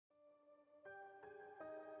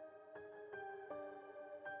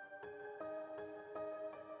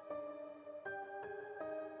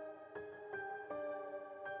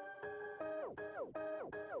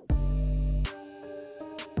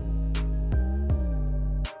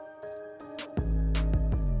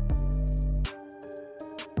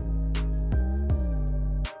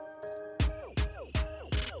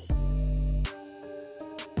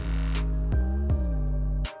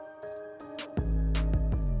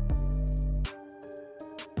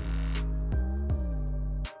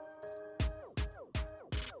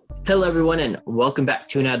Hello, everyone, and welcome back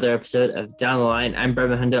to another episode of Down the Line. I'm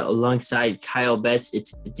Brevin Honda alongside Kyle Betts.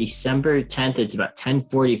 It's December 10th. It's about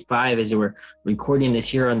 10:45 as we're recording this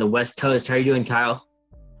here on the West Coast. How are you doing, Kyle?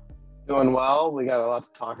 Doing well. We got a lot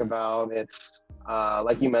to talk about. It's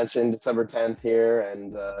like you mentioned, December 10th here,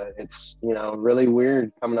 and it's really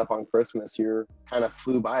weird coming up on Christmas. Year kind of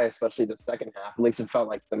flew by, especially the second half. At least it felt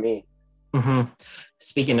like to me.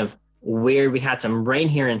 Speaking of weird, we had some rain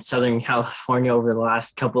here in Southern California over the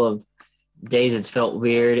last couple of days. It's felt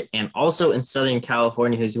weird. And also in Southern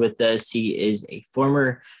California, who's with us, he is a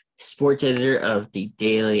former sports editor of the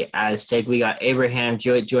Daily Aztec. We got Abraham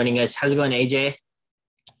Jewett joining us. How's it going, AJ?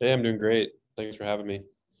 Hey, I'm doing great. Thanks for having me.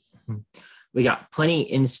 We got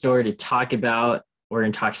plenty in store to talk about. We're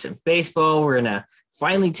going to talk some baseball. We're going to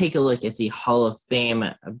finally take a look at the Hall of Fame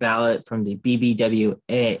ballot from the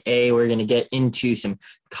BBWAA. We're going to get into some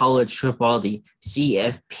college football. The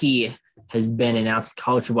CFP has been announced,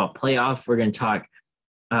 college football playoff. We're going to talk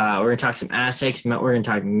some Aztecs. We're going to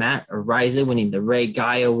talk Matt Araiza winning the Ray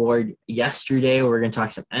Guy Award yesterday. We're going to talk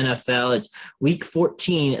some NFL. It's week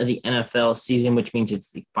 14 of the NFL season, which means it's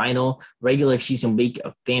the final regular season week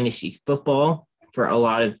of fantasy football for a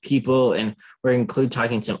lot of people. And we're going to include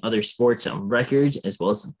talking some other sports, some records, as well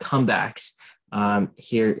as some comebacks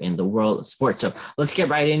here in the world of sports. So let's get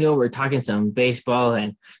right into it. We're talking some baseball,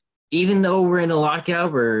 and even though we're in a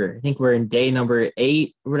lockout, I think we're in day number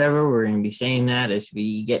 8 or whatever, we're going to be saying that as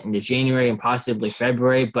we get into January and possibly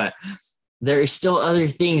February, but there are still other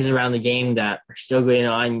things around the game that are still going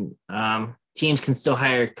on. Teams can still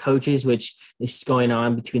hire coaches, which is going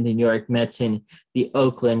on between the New York Mets and the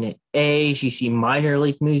Oakland A's. You see minor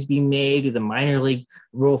league moves being made. The minor league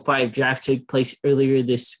Rule 5 draft took place earlier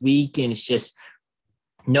this week, and it's just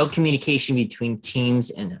no communication between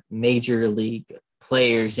teams and major league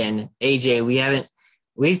players. And AJ,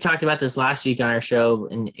 we've talked about this last week on our show,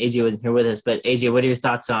 and AJ wasn't here with us, but AJ, what are your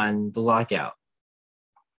thoughts on the lockout?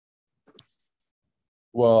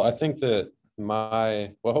 Well, I think that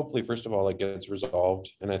hopefully, first of all, it gets resolved,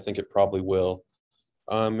 and I think it probably will.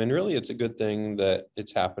 And really, it's a good thing that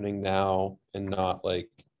it's happening now and not like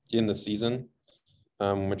in the season,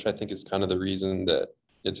 which I think is kind of the reason that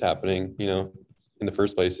it's happening, in the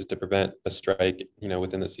first place, is to prevent a strike,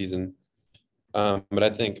 within the season. But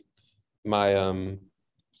I think my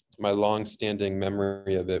long-standing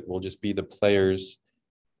memory of it will just be the players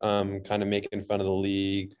kind of making fun of the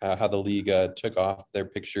league, how the league took off their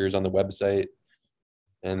pictures on the website,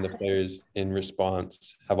 and the players in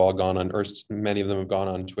response have all gone on, or many of them have gone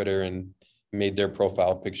on Twitter and made their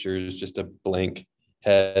profile pictures just a blank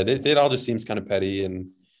head. It all just seems kind of petty, and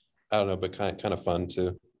I don't know, but kind of fun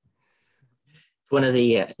too. One of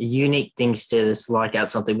the unique things to this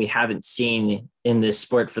lockout, something we haven't seen in this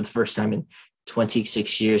sport for the first time in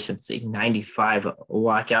 26 years since the 95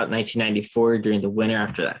 lockout. 1994, during the winter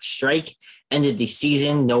after that strike, ended the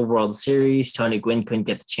season. No World Series. Tony Gwynn couldn't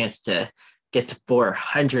get the chance to get to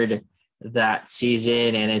 400 that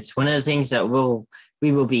season, and it's one of the things that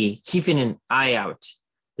we will be keeping an eye out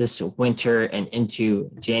this winter and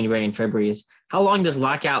into January and February is how long does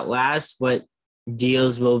lockout last, what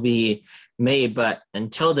deals will be made. But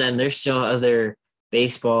until then, there's still other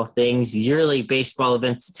baseball things, yearly baseball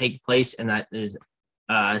events to take place, and that is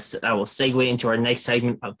I will segue into our next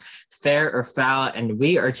segment of Fair or Foul, and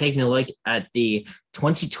we are taking a look at the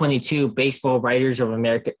 2022 Baseball Writers of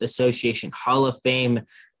America Association Hall of Fame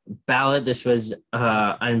ballot. This was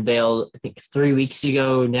unveiled, I think, 3 weeks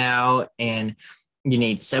ago now, and you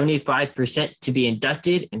need 75% to be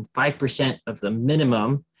inducted and 5% of the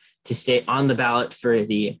minimum to stay on the ballot for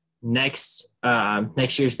the next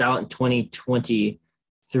year's ballot in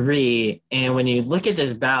 2023. And when you look at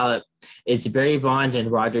this ballot, it's Barry Bonds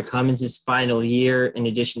and Roger Clemens' final year, in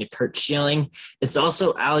addition to Curt Schilling. It's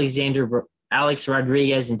also Alex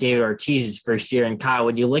Rodriguez and David Ortiz's first year. And Kyle,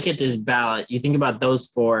 when you look at this ballot, you think about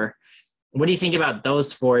those four. What do you think about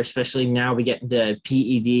those four, especially now we get into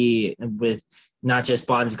PED with not just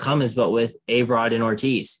Bonds and Clemens, but with A-Rod and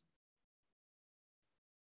Ortiz?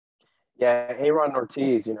 Yeah, A-Rod and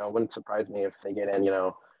Ortiz, wouldn't surprise me if they get in,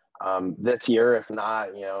 this year, if not,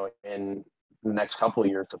 in the next couple of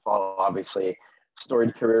years to follow, obviously,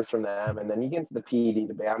 storied careers from them. And then you get into the PED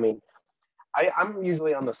debate. I mean, I'm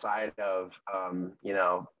usually on the side of,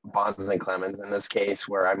 Bonds and Clemens in this case,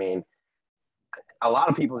 where, I mean, a lot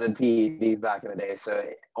of people did PEDs back in the day. So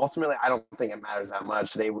ultimately, I don't think it matters that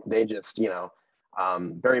much. They just,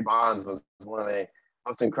 Barry Bonds was one of the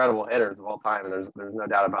most incredible hitters of all time, and there's no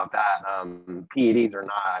doubt about that. PEDs or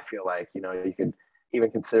not, I feel like, you could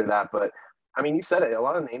even consider that. But, I mean, you said it, a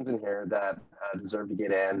lot of names in here that deserve to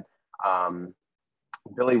get in.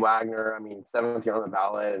 Billy Wagner, I mean, 7th year on the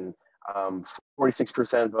ballot and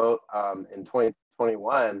 46% vote in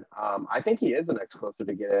 2021. I think he is the next closer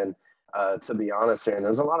to get in, to be honest here. And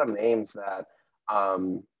there's a lot of names that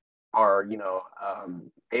are,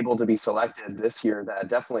 able to be selected this year that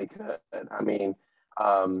definitely could. I mean,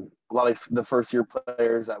 a lot of the first year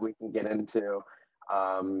players that we can get into.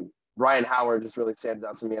 Ryan Howard just really stands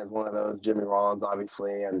out to me as one of those. Jimmy Rollins,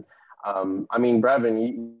 obviously. And I mean,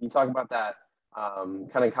 Brevin, you talk about that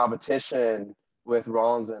kind of competition with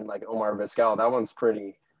Rollins and like Omar Vizquel. That one's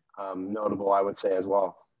pretty notable, I would say, as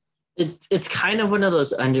well. It's kind of one of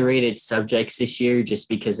those underrated subjects this year, just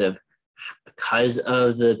because of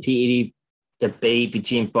the PED debate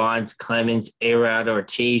between Bonds, Clemens, A-Rod,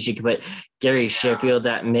 Ortiz. You could put Gary Sheffield,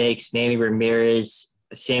 that mix, Manny Ramirez,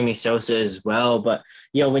 Sammy Sosa as well. But,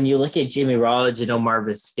 when you look at Jimmy Rollins and Omar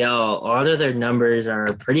Vizquel, a lot of their numbers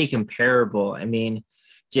are pretty comparable. I mean,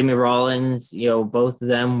 Jimmy Rollins, both of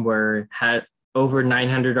them had over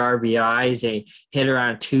 900 RBIs. They hit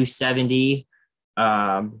around 270.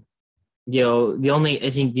 I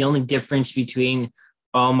think the only difference between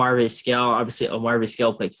Omar Vizquel, obviously Omar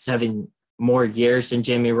Vizquel played 7 more years than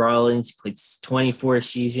Jimmy Rollins, played 24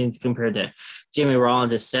 seasons compared to Jimmy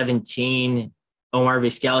Rollins at 17. Omar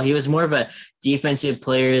Vizquel, he was more of a defensive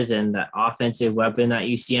player than the offensive weapon that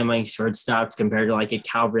you see among shortstops compared to like a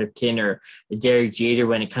Cal Ripken or a Derek Jeter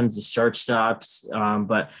when it comes to shortstops.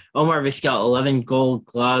 But Omar Vizquel, 11 Gold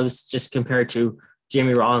Gloves just compared to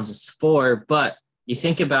Jimmy Rollins' 4. But you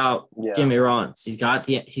think about Jimmy Rollins, he's got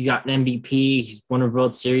an MVP. He's won a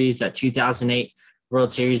World Series, that 2008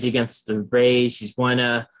 World Series against the Rays. He's won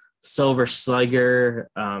a Silver Slugger,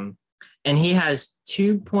 and he has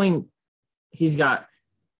he's got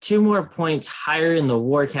 2 more points higher in the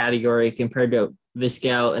WAR category compared to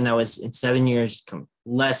Vizquel, and that was in 7 years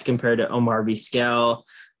less compared to Omar Vizquel.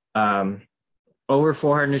 Over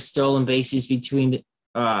 400 stolen bases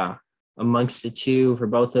amongst the two for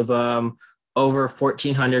both of them. Over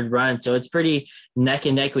 1,400 runs. So it's pretty neck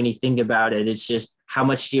and neck when you think about it. It's just how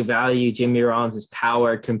much do you value Jimmy Rollins'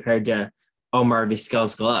 power compared to Omar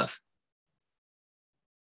Vizquel's glove?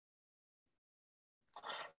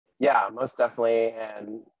 Yeah, most definitely.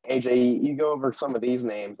 And AJ, you go over some of these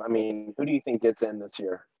names. I mean, who do you think gets in this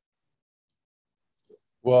year?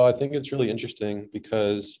 Well, I think it's really interesting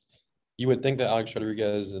because you would think that Alex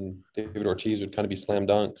Rodriguez and David Ortiz would kind of be slam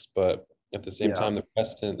dunks, but at the same time, the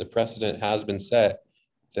precedent has been set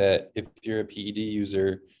that if you're a PED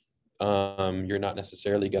user, you're not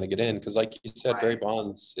necessarily going to get in because, like you said, Barry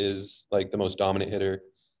Bonds is like the most dominant hitter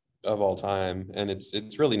of all time, and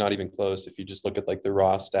it's really not even close if you just look at like the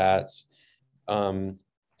raw stats.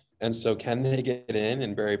 And so, can they get in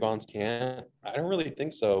and Barry Bonds can't? I don't really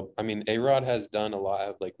think so. I mean, A-Rod has done a lot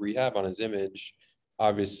of like rehab on his image,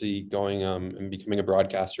 obviously going and becoming a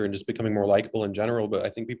broadcaster and just becoming more likable in general. But I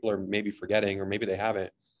think people are maybe forgetting, or maybe they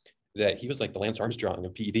haven't, that he was like the Lance Armstrong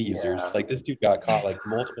of PED users. Like this dude got caught like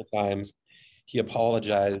multiple times. He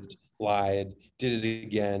apologized, lied, did it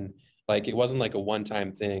again. Like it wasn't like a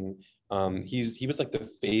one-time thing. He was like the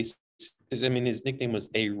face. His nickname was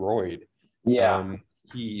A-Royd. He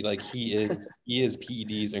is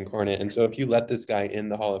PED's incarnate. And so if you let this guy in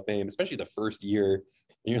the Hall of Fame, especially the first year,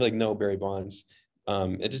 and you're like, no, Barry Bonds,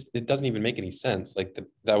 it doesn't even make any sense. Like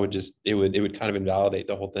that would kind of invalidate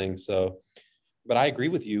the whole thing. So, but I agree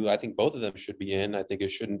with you. I think both of them should be in. I think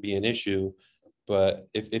it shouldn't be an issue. But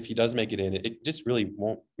if he does make it in, it just really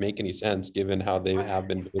won't make any sense given how they have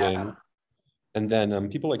been voting. And then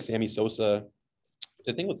people like Sammy Sosa.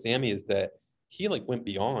 The thing with Sammy is that he like went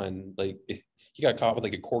beyond. Like he got caught with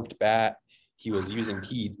like a corked bat. He was using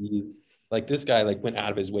PEDs. Like this guy like went out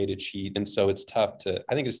of his way to cheat, and so it's tough to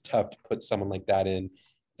put someone like that in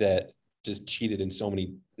that just cheated in so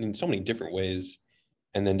many different ways,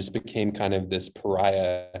 and then just became kind of this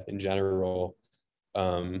pariah in general,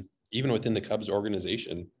 even within the Cubs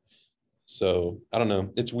organization. So I don't know.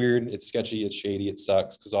 It's weird. It's sketchy. It's shady. It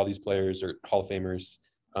sucks because all these players are Hall of Famers.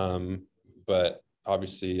 But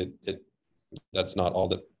obviously, that's not all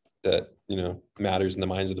that matters in the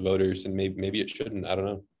minds of the voters, and maybe it shouldn't. I don't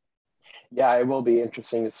know. Yeah, it will be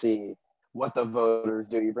interesting to see what the voters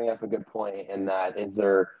do. You bring up a good point in that. Is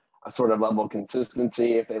there a sort of level of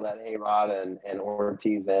consistency if they let A-Rod and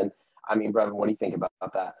Ortiz in? I mean, Brevin, what do you think about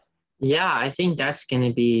that? Yeah, I think that's going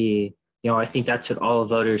to be, I think that's what all the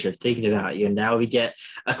voters are thinking about. Now we get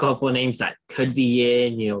a couple of names that could be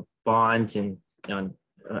in, Bonds and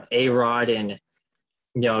A-Rod, and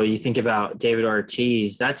you think about David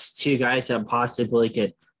Ortiz. That's 2 guys that possibly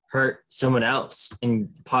could hurt someone else and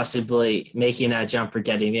possibly making that jump for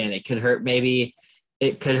getting in. It could hurt a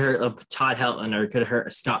Todd Helton, or it could hurt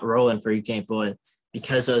a Scott Rowland, for example. And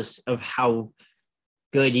because of how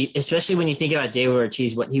good, especially when you think about David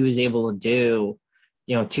Ortiz, what he was able to do,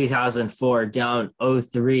 2004 down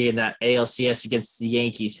 0-3 in that ALCS against the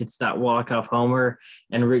Yankees, hits that walk-off homer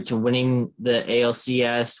and route to winning the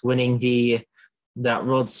ALCS, winning that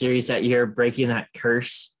World Series that year, breaking that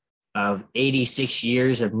curse of 86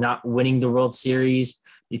 years of not winning the World Series.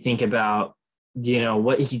 You think about,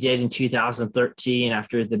 what he did in 2013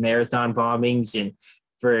 after the marathon bombings, and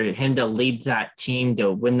for him to lead that team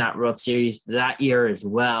to win that World Series that year as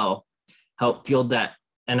well, helped fuel that.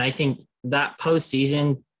 And I think that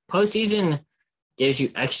postseason gives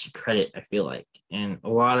you extra credit, I feel like. And a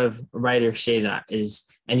lot of writers say that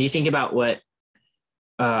and you think about what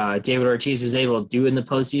David Ortiz was able to do in the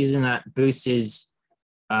postseason, that boosts his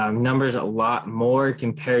numbers a lot more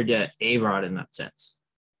compared to A-Rod in that sense.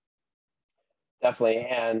 Definitely.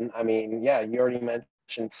 And I mean, yeah, you already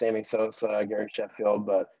mentioned Sammy Sosa, Gary Sheffield,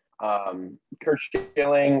 but Curt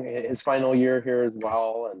Schilling, his final year here as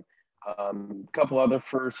well, and a couple other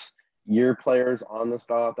first-year players on this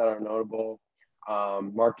ballot that are notable.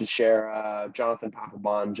 Mark Teixeira, Jonathan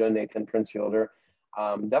Papelbon, Joe Nathan, Prince Fielder.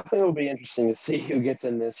 Definitely will be interesting to see who gets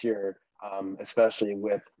in this year, especially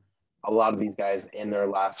with a lot of these guys in their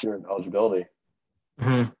last year of eligibility.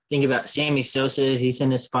 Mm-hmm. Think about Sammy Sosa. He's in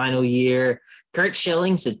his final year. Curt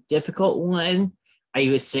Schilling's a difficult one, I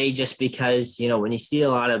would say, just because, when you see a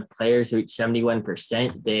lot of players reach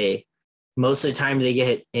 71%, most of the time they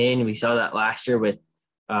get in. We saw that last year with,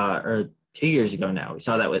 or 2 years ago now, we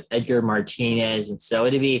saw that with Edgar Martinez. And so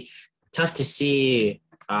it'd be tough to see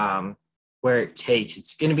where it takes.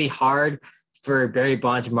 It's going to be hard for Barry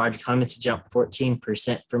Bonds and Roger Clemens to jump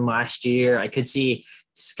 14% from last year. I could see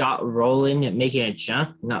Scott Rowland making a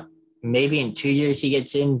jump. Not maybe in 2 years he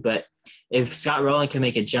gets in, but if Scott Rowland can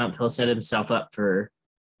make a jump, he'll set himself up for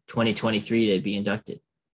 2023 to be inducted.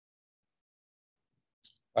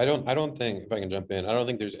 I don't think, if I can jump in, I don't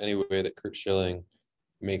think there's any way that Curt Schilling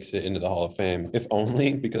makes it into the Hall of Fame, if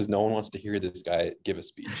only because no one wants to hear this guy give a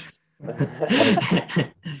speech.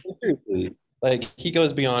 Seriously, like he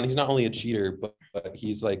goes beyond. He's not only a cheater, but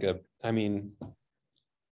he's like he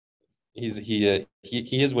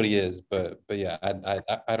is what he is. But yeah,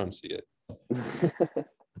 I don't see it.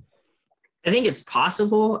 I think it's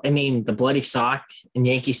possible. I mean, the bloody sock in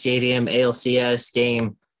Yankee Stadium, ALCS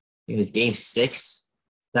game, it was game 6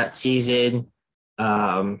 that season.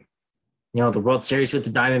 The World Series with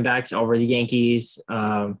the Diamondbacks over the Yankees.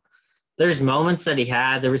 There's moments that he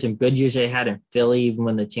had. There were some good years that he had in Philly, even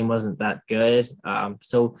when the team wasn't that good.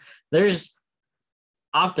 So there's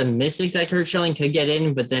optimistic that Curt Schilling could get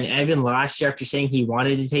in, but then even last year, after saying he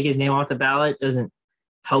wanted to take his name off the ballot, doesn't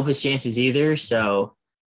help his chances either. So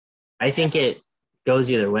I think it goes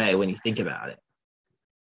either way when you think about it.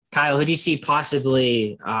 Kyle, who do you see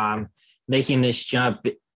possibly making this jump,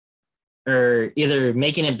 or either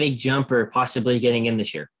making a big jump or possibly getting in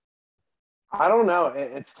this year? I don't know.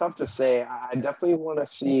 It's tough to say. I definitely want to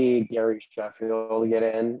see Gary Sheffield get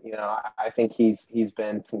in. I think he's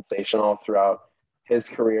been sensational throughout his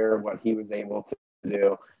career, what he was able to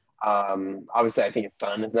do. Obviously, I think his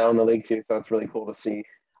son is now in the league too, so it's really cool to see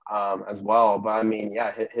as well. But I mean,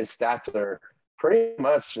 yeah, his stats are pretty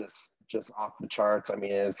much just off the charts. I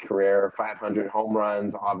mean, his career, 500 home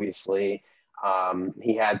runs, obviously.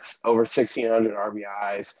 He had over 1,600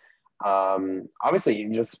 RBIs. Obviously,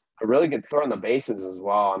 just a really good throw on the bases as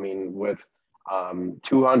well. I mean, with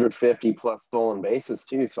 250 plus stolen bases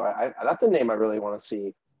too. So that's a name I really want to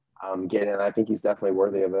see get in. I think he's definitely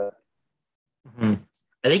worthy of it. Mm-hmm.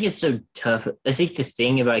 I think it's so tough. I think the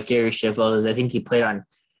thing about Gary Sheffield is I think he played on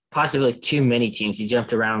possibly too many teams. He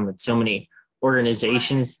jumped around with so many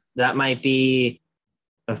organizations. That might be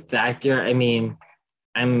a factor. I mean,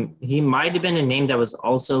 he might have been a name that was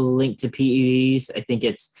also linked to PEDs. I think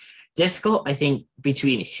it's difficult. I think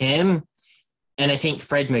between him and I think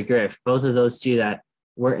Fred McGriff, both of those two that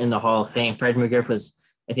weren't in the Hall of Fame. Fred McGriff was,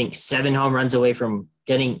 I think, 7 home runs away from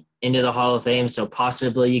getting into the Hall of Fame. So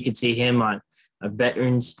possibly you could see him on a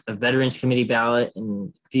veterans committee ballot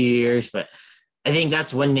in a few years. But I think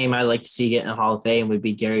that's one name I'd like to see get in the Hall of Fame would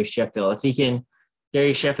be Gary Sheffield. If he can,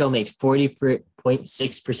 Gary Sheffield made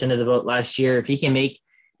 40.6% of the vote last year. If he can make,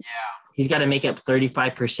 he's got to make up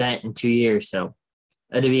 35% in 2 years. So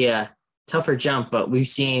that'd be a tougher jump, but we've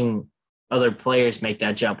seen other players make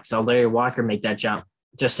that jump. So Larry Walker make that jump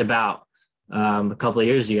just about a couple of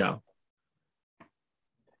years ago.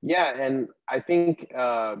 Yeah, and I think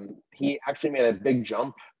he actually made a big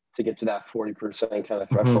jump to get to that 40% kind of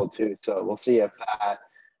threshold too. So we'll see if that,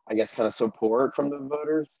 I guess, kind of support from the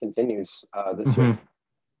voters continues this year.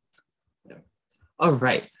 All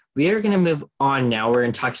right. We are going to move on now. We're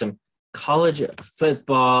going to talk some college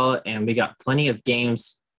football, and we got plenty of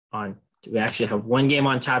games on. We actually have one game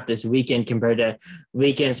on tap this weekend compared to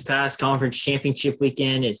weekends past. Conference championship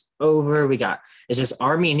weekend is over. It's just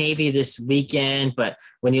Army and Navy this weekend. But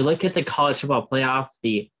when you look at the college football playoff,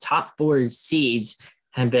 the top four seeds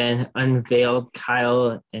have been unveiled.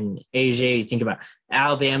 Kyle and AJ, you think about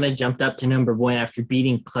Alabama jumped up to number one after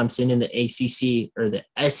beating Clemson in the ACC or the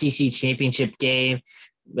SEC championship game.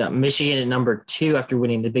 You got Michigan at number two after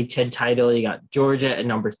winning the Big Ten title. You got Georgia at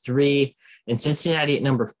number three and Cincinnati at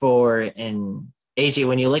number four. And AJ,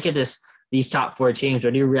 when you look at these top four teams,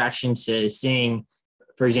 what are your reactions to seeing,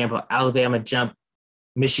 for example, Alabama jump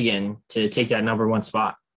Michigan to take that number one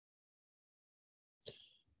spot?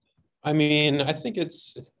 I mean, I think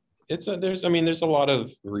there's a lot of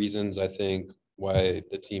reasons I think why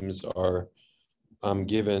the teams are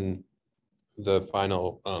given the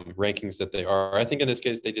final rankings that they are. I think in this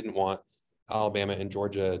case they didn't want Alabama and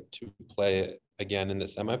Georgia to play again in the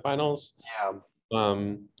semifinals. Yeah.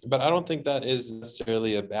 But I don't think that is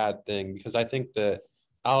necessarily a bad thing because I think that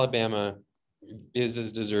Alabama is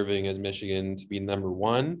as deserving as Michigan to be number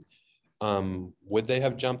one. Would they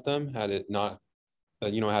have jumped them had it not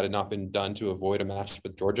had it not been done to avoid a match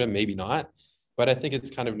with Georgia? Maybe not, but I think it's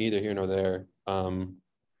kind of neither here nor there.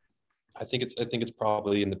 I think it's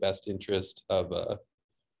probably in the best interest of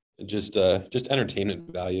just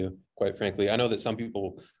entertainment value, quite frankly. I know that some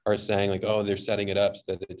people are saying like, oh, they're setting it up so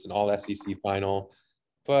that it's an all SEC final,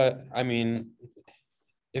 but I mean,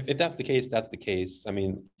 if that's the case, that's the case. I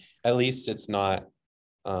mean, at least it's not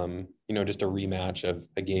just a rematch of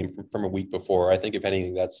a game from a week before. I think if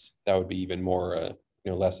anything, that would be even more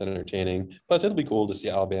less entertaining. Plus, it'll be cool to see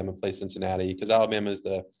Alabama play Cincinnati because Alabama is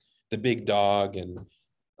the big dog, and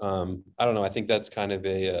I don't know. I think that's kind of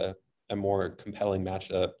a more compelling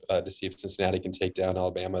matchup to see if Cincinnati can take down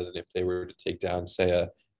Alabama than if they were to take down, say, a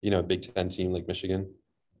Big Ten team like Michigan.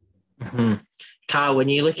 Mm-hmm. Kyle, when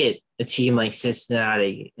you look at a team like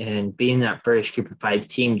Cincinnati and being that first Group of Five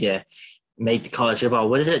team to make the college football,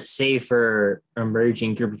 what does it say for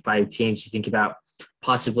emerging Group of Five teams? You think about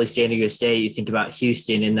possibly San Diego State, you think about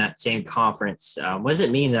Houston in that same conference. What does it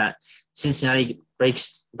mean that Cincinnati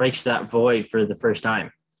breaks that void for the first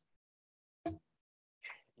time?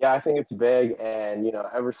 Yeah, I think it's big, and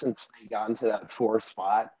ever since they got into that 4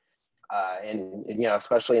 spot, and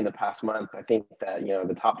especially in the past month, I think that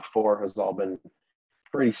the top 4 has all been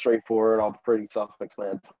pretty straightforward, all pretty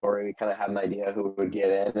self-explanatory. We kind of had an idea who would get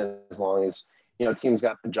in, as long as teams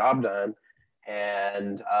got the job done.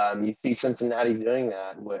 And you see Cincinnati doing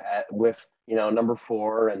that with number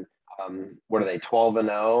 4, and what are they, 12-0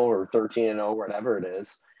 or 13-0, whatever it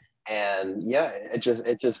is. And yeah, it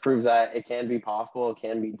just proves that it can be possible, it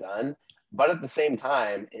can be done. But at the same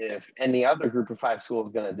time, if any other Group of 5 school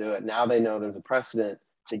is going to do it, now they know there's a precedent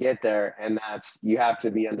to get there, and that's you have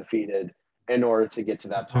to be undefeated in order to get to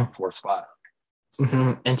that top 4 spot.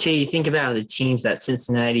 Mm-hmm. And so you think about the teams that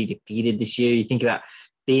Cincinnati defeated this year. You think about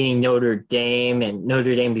beating Notre Dame, and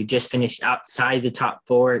Notre Dame, we just finished outside the top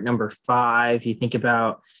 4 at number 5. You think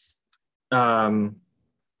about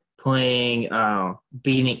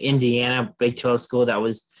beating Indiana, Big 12 school that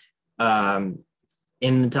was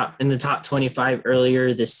in the top 25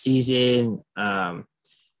 earlier this season.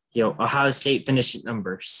 Ohio State finished at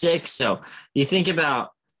number 6. So you think about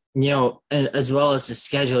as well as the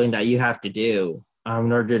scheduling that you have to do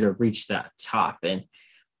in order to reach that top. And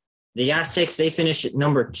the Aztecs, they finished at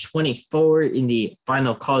number 24 in the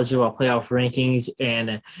final college football playoff rankings,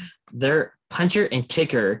 and their punter and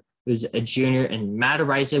kicker, who's a junior, and Matt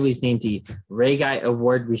Araiza was named the Ray Guy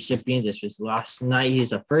Award recipient. This was last night.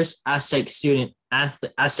 He's the first Aztec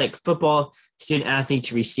football student athlete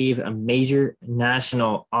to receive a major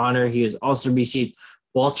national honor. He has also received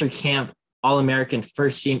Walter Camp All-American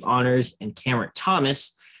First Team honors, and Cameron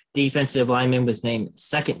Thomas, defensive lineman, was named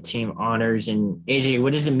second team honors. And AJ,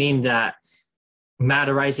 what does it mean that Matt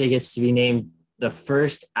Araiza gets to be named the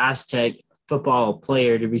first Aztec football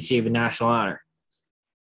player to receive a national honor?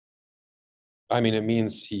 I mean, it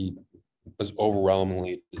means he was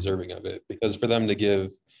overwhelmingly deserving of it, because for them to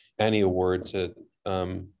give any award to,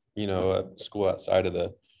 a school outside of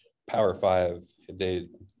the Power 5, they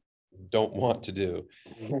don't want to do.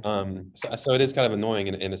 So it is kind of annoying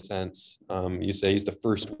in a sense. You say he's the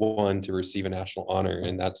first one to receive a national honor,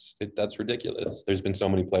 and that's ridiculous. There's been so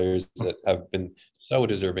many players that have been so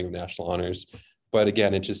deserving of national honors, but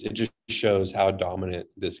again, it just shows how dominant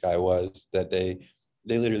this guy was that they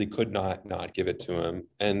literally could not give it to him.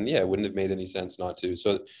 And yeah, it wouldn't have made any sense not to.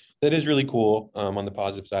 So that is really cool. On the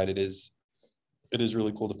positive side, it is it is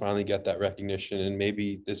really cool to finally get that recognition, and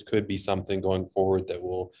maybe this could be something going forward that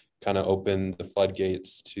will kind of open the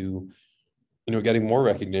floodgates to, getting more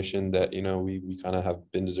recognition that, we kind of have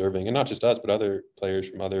been deserving, and not just us, but other players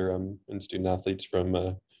from other and student athletes from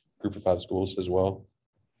group of five schools as well.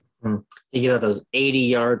 Think about those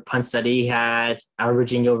 80-yard punts that he had,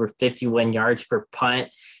 averaging over 51 yards per punt.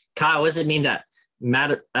 Kyle, what does it mean that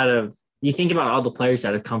you think about all the players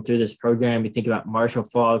that have come through this program. You think about Marshall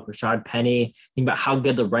Faulk, Rashad Penny. Think about how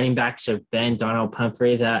good the running backs have been. Donald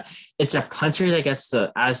Pumphrey. That it's a punter that gets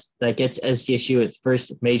SDSU its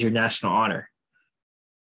first major national honor.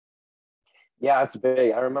 Yeah, it's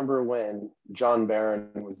big. I remember when John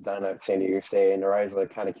Barron was done at San Diego State and Ariza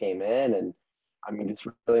kind of came in and, just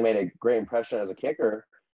really made a great impression as a kicker.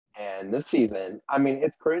 And this season,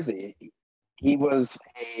 it's crazy. He was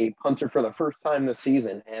a punter for the first time this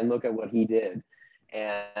season, and look at what he did.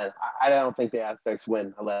 And I don't think the Aztecs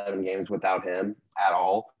win 11 games without him at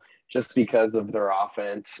all, just because of their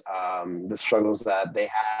offense, the struggles that they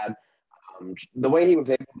had. The way he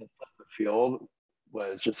was able to flip the field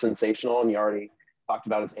was just sensational, and you already talked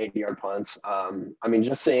about his 80-yard punts.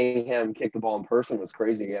 Just seeing him kick the ball in person was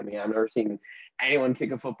crazy. I've never seen anyone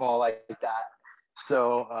kick a football like that.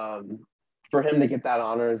 So for him to get that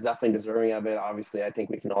honor is definitely deserving of it. Obviously, I think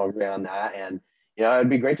we can all agree on that. And, it'd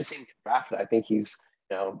be great to see him get drafted. I think he's,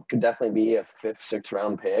 could definitely be a 5th, 6th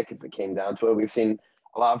round pick if it came down to it. We've seen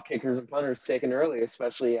a lot of kickers and punters taken early,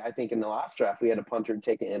 especially I think in the last draft, we had a punter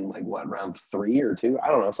taken in round 3 or 2? I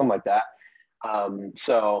don't know, something like that.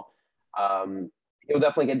 He'll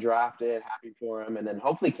definitely get drafted. Happy for him. And then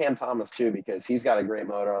hopefully Cam Thomas too, because he's got a great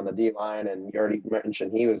motor on the D line. And you already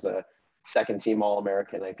mentioned he was a second team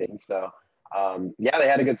All-American, I think. So, they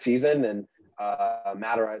had a good season, and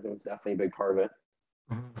Matt Ariza was definitely a big part of it.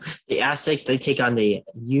 The Aztecs, they take on the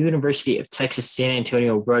University of Texas San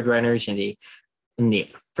Antonio Roadrunners in the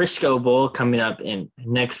Frisco Bowl coming up in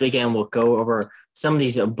next weekend. We'll go over some of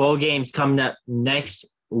these bowl games coming up next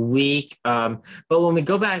week. But when we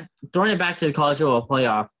go back, throwing it back to the college football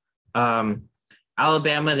playoff,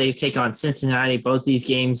 Alabama, they take on Cincinnati. Both these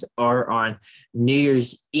games are on New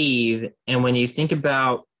Year's Eve. And when you think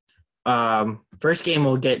about first game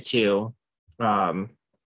we'll get to,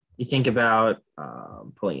 you think about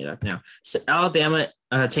pulling it up now. So Alabama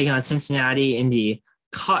taking on Cincinnati in the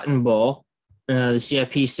Cotton Bowl, the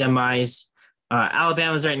CFP semis.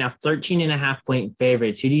 Alabama's right now 13.5-point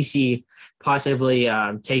favorites. Who do you see possibly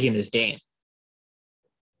taking this game?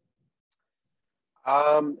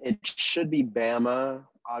 It should be Bama,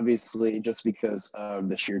 obviously, just because of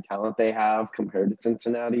the sheer talent they have compared to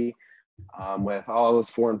Cincinnati, with all those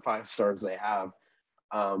 4 and 5 stars they have.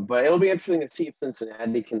 But it'll be interesting to see if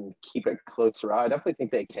Cincinnati can keep it closer. I definitely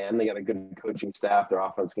think they can. They got a good coaching staff. Their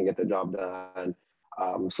offense can get the job done.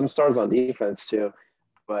 Some stars on defense too.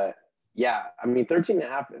 But yeah,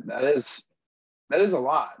 13.5, that is a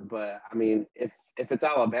lot. But if it's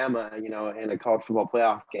Alabama, in a college football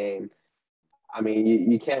playoff game,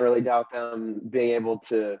 you can't really doubt them being able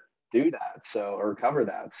to do that. Or cover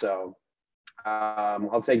that. So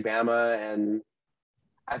I'll take Bama, and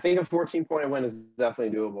I think a 14-point win is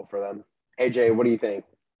definitely doable for them. AJ, what do you think?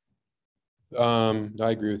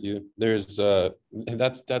 I agree with you. There's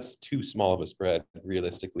that's too small of a spread,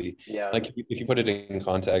 realistically. Yeah. Like if you put it in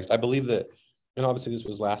context, I believe that, and obviously this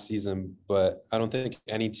was last season, but I don't think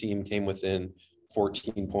any team came within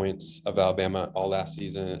 14 points of Alabama all last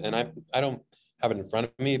season. And I don't have it in front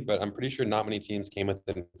of me, but I'm pretty sure not many teams came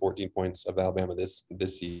within 14 points of Alabama this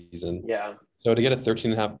season. Yeah. So to get a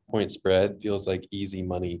 13.5-point spread feels like easy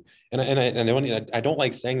money. And I don't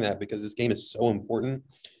like saying that because this game is so important.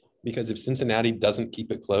 Because if Cincinnati doesn't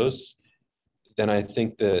keep it close, then I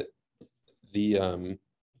think that the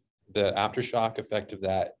aftershock effect of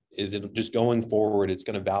that is it just going forward, it's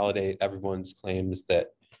going to validate everyone's claims that,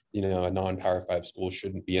 a non-Power 5 school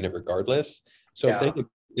shouldn't be in it regardless. So yeah.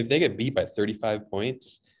 if they get beat by 35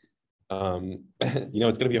 points, it's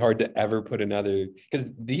going to be hard to ever put another, because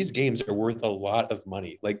these games are worth a lot of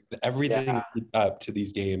money. Like everything is up to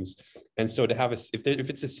these games. And so to have if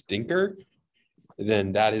it's a stinker,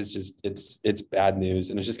 then that is just, it's bad news,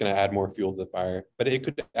 and it's just going to add more fuel to the fire. But it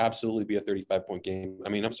could absolutely be a 35-point game.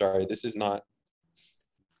 I'm sorry, this is not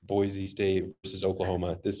Boise State versus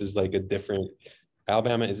Oklahoma. This is like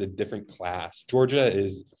Alabama is a different class.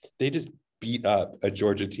 They just beat up a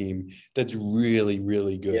Georgia team that's really,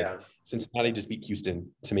 really good. Yeah. Cincinnati just beat Houston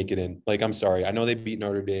to make it in. I'm sorry, I know they beat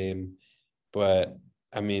Notre Dame, but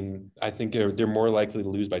I think they're more likely to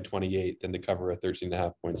lose by 28 than to cover a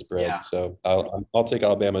 13.5-point spread. Yeah. So I'll take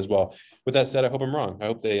Alabama as well. With that said, I hope I'm wrong. I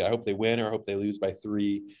hope they win, or I hope they lose by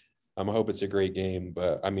 3. I hope it's a great game.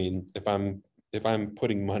 But if I'm if I'm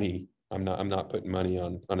putting money, I'm not putting money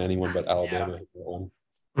on anyone but Alabama.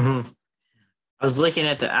 Hmm. I was looking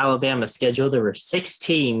at the Alabama schedule. There were 6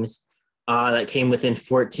 teams that came within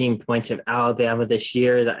 14 points of Alabama this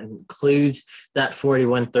year. That includes that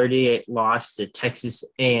 41-38 loss to Texas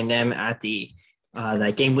A&M at the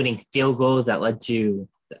that game-winning field goal that led to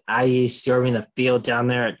the IU storming the field down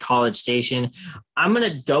there at College Station. I'm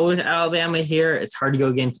gonna go with Alabama here. It's hard to go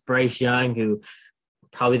against Bryce Young, who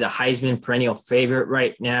probably the Heisman perennial favorite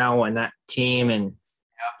right now on that team, and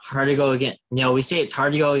hard to go against. We say it's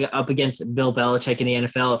hard to go up against Bill Belichick in the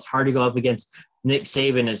NFL. It's hard to go up against Nick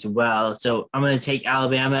Saban as well. So I'm going to take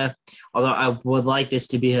Alabama, although I would like this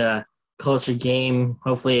to be a closer game,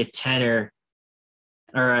 hopefully a 10 or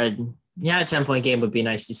a 10-point game would be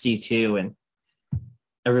nice to see too. And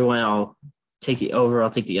everyone, I'll take the over.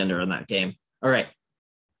 I'll take the under on that game. All right.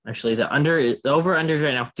 Actually, the over-under is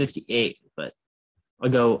right now 58, but I'll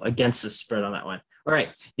go against the spread on that one. All right.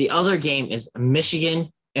 The other game is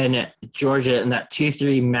Michigan and Georgia in that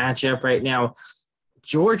 2-3 matchup right now.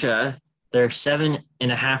 Georgia, they're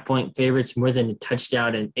 7.5-point favorites, more than a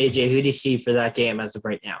touchdown. And AJ, who do you see for that game as of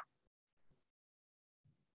right now?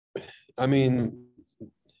 I mean,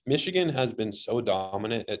 Michigan has been so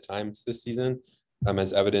dominant at times this season,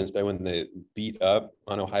 as evidenced by when they beat up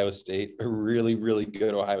on Ohio State, a really, really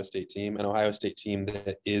good Ohio State team, an Ohio State team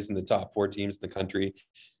that is in the top 4 teams in the country.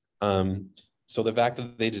 So the fact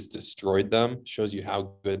that they just destroyed them shows you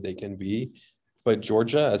how good they can be. But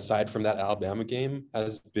Georgia, aside from that Alabama game,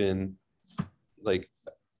 has been like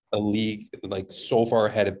a league like so far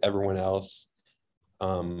ahead of everyone else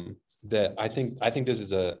that I think this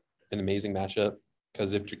is an amazing matchup,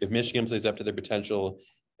 because if Michigan plays up to their potential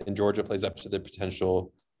and Georgia plays up to their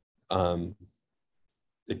potential,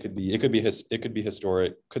 it could be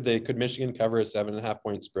historic. Could Michigan cover a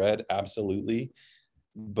 7.5-point spread? Absolutely.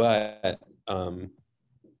 But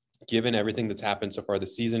given everything that's happened so far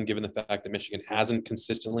this season, given the fact that Michigan hasn't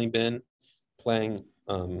consistently been playing,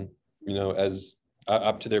 as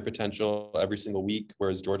up to their potential every single week,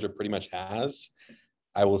 whereas Georgia pretty much has,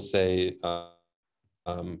 I will say, I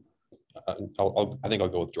think I'll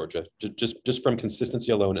go with Georgia, just from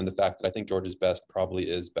consistency alone, and the fact that I think Georgia's best probably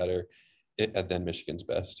is better than Michigan's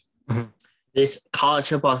best. Mm-hmm. This college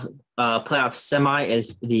football playoff semi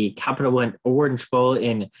is the Capital One Orange Bowl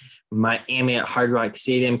in Miami at Hard Rock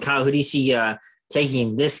Stadium. Kyle, who do you see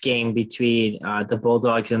taking this game between the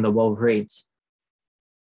Bulldogs and the Wolverines?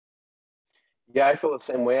 Yeah, I feel the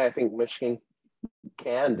same way. I think Michigan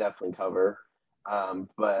can definitely cover.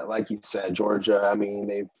 But like you said, Georgia, I mean,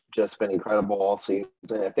 they've just been incredible all season.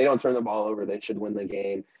 If they don't turn the ball over, they should win the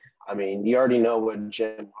game. I mean, you already know what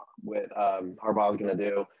Harbaugh is going to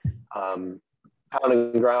do.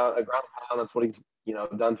 Pounding ground and pound, that's what he's,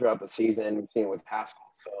 done throughout the season. We've seen it with Haskell.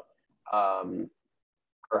 So,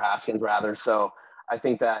 or Haskins rather. So I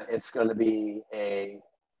think that it's going to be a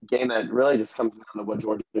game that really just comes down to what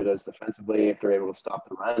Georgia does defensively. If they're able to stop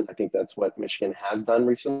the run, I think that's what Michigan has done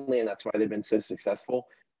recently, and that's why they've been so successful.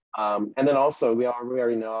 And then also we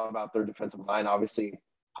already know about their defensive line. Obviously,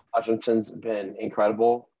 Hutchinson's been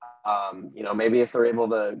incredible. Maybe if they're able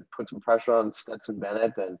to put some pressure on Stetson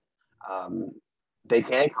Bennett, then they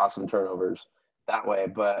can cause some turnovers that way.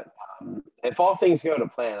 But if all things go to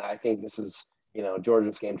plan, I think this is,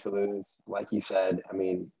 Georgia's game to lose. Like you said, I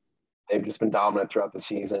mean, they've just been dominant throughout the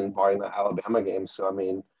season, barring the Alabama game. So, I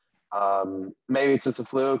mean, maybe it's just a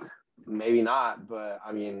fluke, maybe not. But,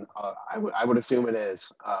 I mean, I would assume it is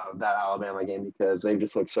that Alabama game, because they've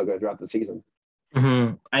just looked so good throughout the season.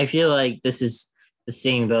 Mm-hmm. I feel like this is the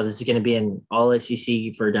thing, though. This is going to be an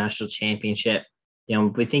all-SEC for a national championship.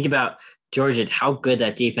 We think about Georgia, how good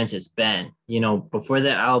that defense has been. Before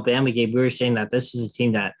that Alabama game, we were saying that this was a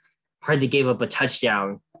team that hardly gave up a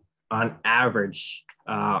touchdown on average.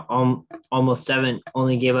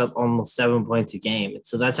 Only gave up almost 7 points a game.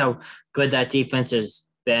 So that's how good that defense has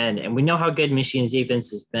been. And we know how good Michigan's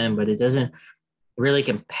defense has been, but it doesn't really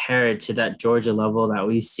compare it to that Georgia level that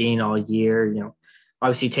we've seen all year.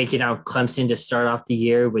 Obviously taking out Clemson to start off the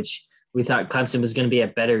year, which we thought Clemson was going to be a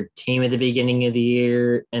better team at the beginning of the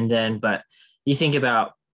year. But you think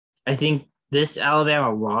about, I think this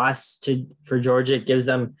Alabama loss for Georgia gives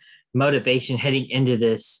them motivation heading into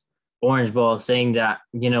this Orange Bowl, saying that,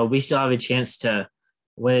 we still have a chance to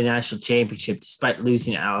win a national championship despite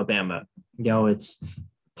losing to Alabama. It's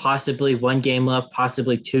possibly 1 game left,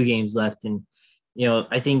 possibly 2 games left. And,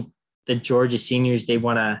 I think the Georgia seniors, they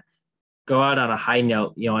want to go out on a high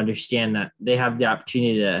note, understand that they have the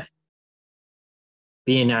opportunity to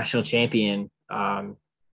be a national champion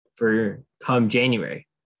for come January.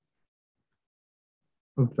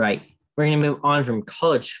 Right. we're going to move on from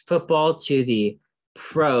college football to the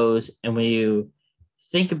pros. And when you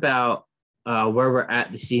think about where we're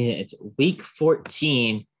at this season, it's week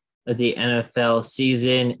 14 of the NFL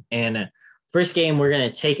season. And first game we're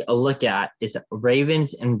going to take a look at is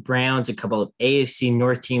Ravens and Browns, a couple of AFC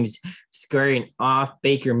North teams squaring off.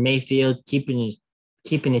 Baker Mayfield keeping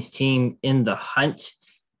his team in the hunt.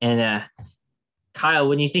 And Kyle,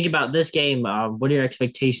 when you think about this game, what are your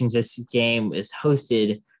expectations? This game is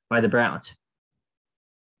hosted by the Browns.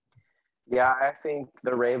 Yeah, I think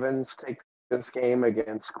the Ravens take this game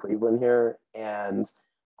against Cleveland here, and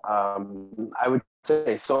I would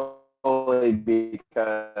say solely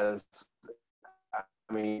because,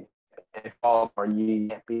 I mean, if all are you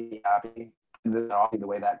can't be happy the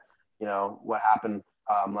way that what happened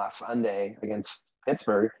last Sunday against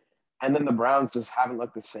Pittsburgh, and then the Browns just haven't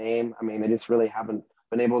looked the same. I mean, they just really haven't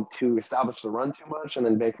been able to establish the run too much, and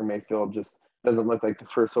then Baker Mayfield just doesn't look like the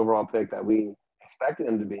first overall pick that we expected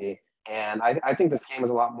him to be. And I think this game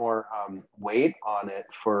has a lot more weight on it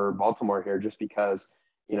for Baltimore here, just because,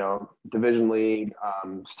 division league,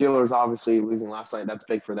 Steelers obviously losing last night, that's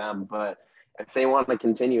big for them. But if they want to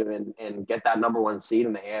continue and get that number one seed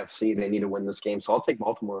in the AFC, they need to win this game. So I'll take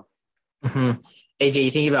Baltimore. Mm-hmm. AJ,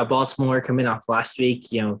 you think about Baltimore coming off last week?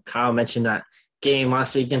 Kyle mentioned that game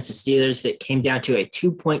last week against the Steelers that came down to a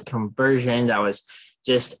 2-point conversion that was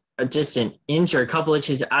just an inch or a couple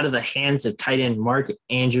inches out of the hands of tight end Mark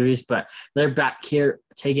Andrews, but they're back here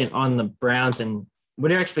taking on the Browns. And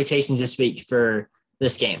what are your expectations this week for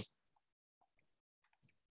this game?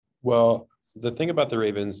 Well, the thing about the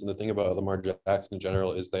Ravens and the thing about Lamar Jackson in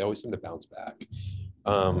general is they always seem to bounce back.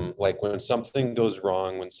 Like when something goes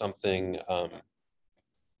wrong, when something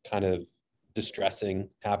kind of distressing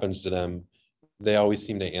happens to them, they always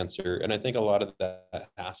seem to answer. And I think a lot of that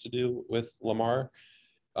has to do with Lamar.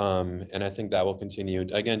 And I think that will continue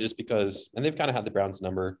again, just because, and they've kind of had the Browns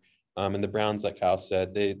number. And the Browns, like Kyle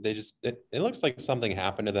said, they just, it looks like something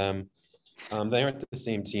happened to them. They aren't the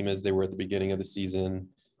same team as they were at the beginning of the season.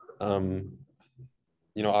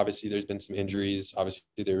 Obviously there's been some injuries. Obviously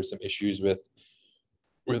there were some issues with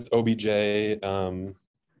OBJ,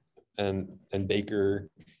 and Baker.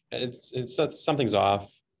 It's something's off.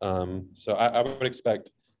 So I would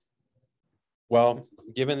expect, well,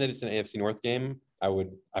 given that it's an AFC North game, I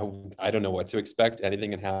don't know what to expect.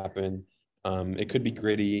 Anything can happen. It could be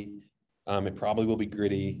gritty. It probably will be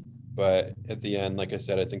gritty, but at the end, like I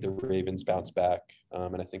said, I think the Ravens bounce back.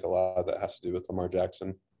 And I think a lot of that has to do with Lamar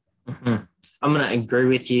Jackson. Mm-hmm. I'm going to agree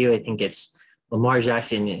with you. I think it's Lamar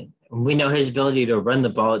Jackson. We know his ability to run the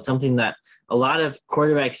ball. It's something that a lot of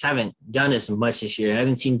quarterbacks haven't done as much this year. I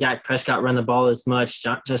haven't seen Dak Prescott run the ball as much.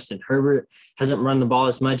 Justin Herbert hasn't run the ball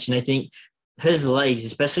as much. And I think his legs,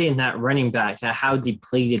 especially in that running back, how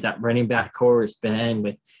depleted that running back core has been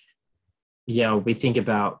with, we think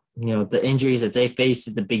about, the injuries that they faced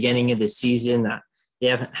at the beginning of the season that they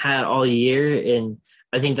haven't had all year. And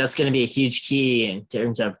I think that's going to be a huge key in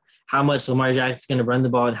terms of how much Lamar Jackson's going to run the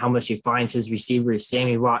ball and how much he finds his receivers,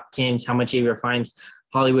 Sammy Watkins, how much he finds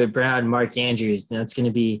Hollywood Brown, Mark Andrews. And that's going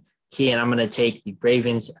to be key. And I'm going to take the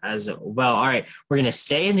Ravens as well. All right, we're going to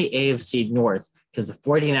stay in the AFC North because the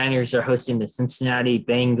 49ers are hosting the Cincinnati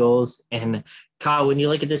Bengals. And Kyle, when you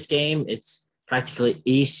look at this game, it's practically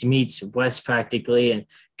East meets West practically. And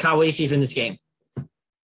Kyle, what do you see from this game?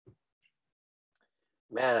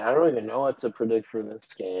 Man, I don't even know what to predict for this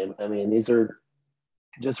game. I mean, these are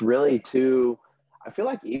just really two, I feel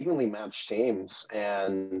like, evenly matched teams,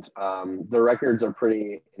 and the records are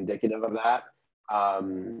pretty indicative of that.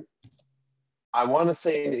 I want to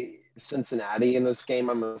say Cincinnati in this game.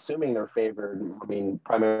 I'm assuming they're favored. I mean,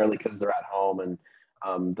 primarily because they're at home and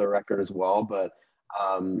the record as well. But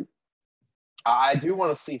I do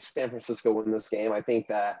want to see San Francisco win this game. I think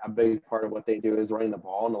that a big part of what they do is running the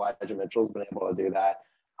ball, and Elijah Mitchell's been able to do that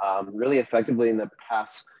really effectively in the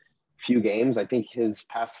past few games. I think his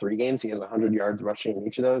past 3 games, he has 100 yards rushing in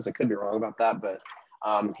each of those. I could be wrong about that, but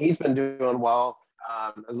he's been doing well.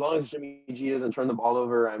 As long as Jimmy G doesn't turn the ball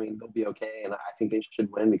over, I mean, they'll be okay, and I think they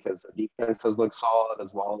should win because their defense has looked solid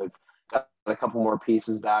as well. They've got a couple more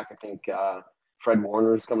pieces back. I think Fred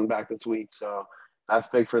Warner's coming back this week, so that's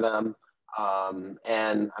big for them.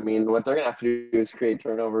 And, I mean, what they're going to have to do is create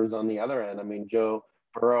turnovers on the other end. I mean, Joe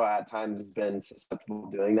Burrow at times has been susceptible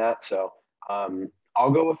to doing that, so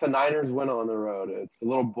I'll go with the Niners win on the road. It's a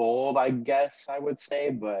little bold, I guess I would say,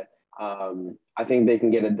 but I think they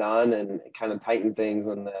can get it done and kind of tighten things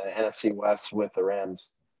in the NFC West with the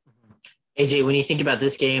Rams. AJ, when you think about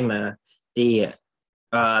this game, the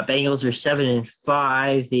Bengals are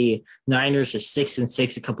 7-5. The Niners are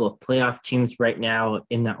 6-6. A couple of playoff teams right now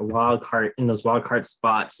in those wild card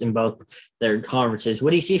spots in both their conferences. What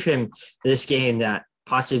do you see from this game that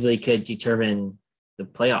possibly could determine the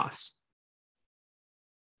playoffs?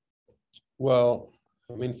 Well,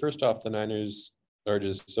 I mean, first off, the Niners are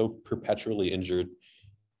just so perpetually injured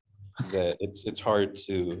that it's hard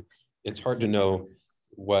to know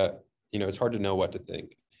what it's hard to know what to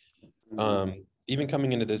think. Even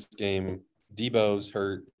coming into this game, Debo's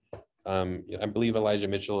hurt. I believe Elijah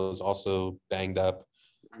Mitchell is also banged up.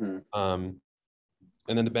 Mm-hmm.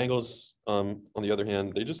 And then the Bengals, on the other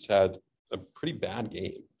hand, they just had a pretty bad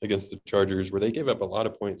game against the Chargers where they gave up a lot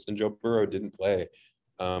of points and Joe Burrow didn't play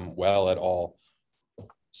well at all.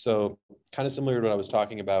 So kind of similar to what I was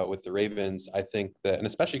talking about with the Ravens, I think that, and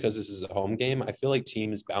especially because this is a home game, I feel like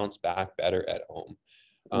teams bounce back better at home.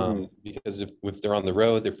 Because if they're on the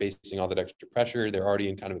road, they're facing all that extra pressure. They're already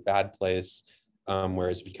in kind of a bad place.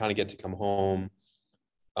 Whereas if you kind of get to come home,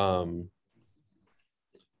 you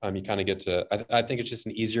kind of get to, I think it's just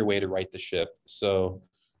an easier way to right the ship. So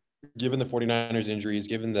given the 49ers injuries,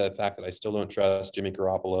 given the fact that I still don't trust Jimmy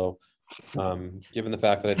Garoppolo, given the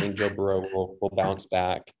fact that I think Joe Burrow will bounce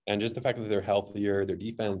back, and just the fact that they're healthier, their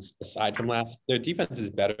defense, their defense is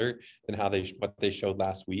better than what they showed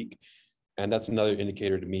last week. And that's another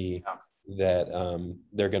indicator to me that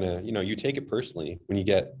they're going to, you take it personally when you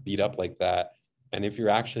get beat up like that. And if you're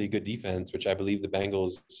actually a good defense, which I believe the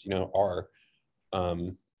Bengals, are,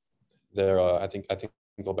 I think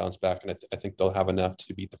they'll bounce back, and I think they'll have enough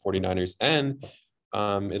to beat the 49ers. And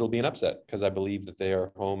it'll be an upset because I believe that they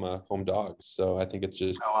are home dogs. So I think it's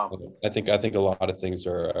just, I think a lot of things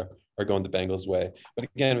are going the Bengals' way. But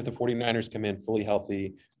again, if the 49ers come in fully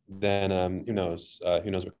healthy, then who knows?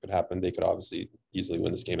 Who knows what could happen? They could obviously easily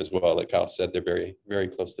win this game as well. Like Kyle said, they're very, very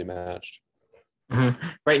closely matched. Mm-hmm.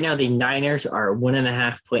 Right now, the Niners are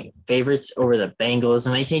 1.5-point favorites over the Bengals.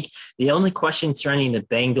 And I think the only question surrounding the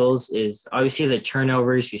Bengals is obviously the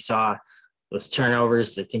turnovers. We saw those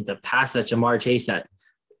turnovers. I think the pass that Ja'Marr Chase that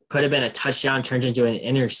could have been a touchdown turns into an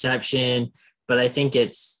interception. But I think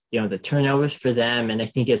it's, the turnovers for them. And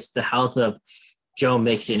I think it's the health of Joe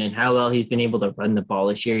Mixon and how well he's been able to run the ball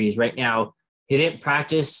this year. He's right now, he didn't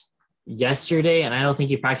practice yesterday, and I don't think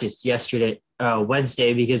he practiced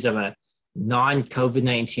Wednesday because of a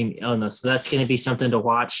non-COVID-19 illness. So that's going to be something to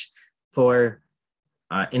watch for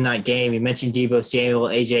in that game. You mentioned Deebo Samuel,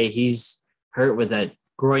 AJ. He's hurt with a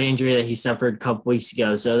groin injury that he suffered a couple weeks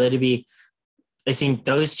ago. So I think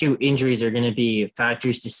those two injuries are going to be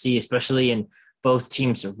factors to see, especially in both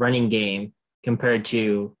teams' running game compared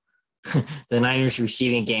to the Niners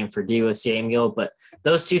receiving game for Deebo Samuel. But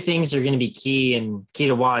those two things are going to be key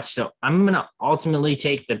to watch. So I'm going to ultimately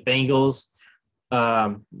take the Bengals.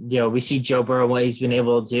 We see Joe Burrow, what he's been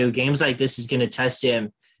able to do. Games like this is going to test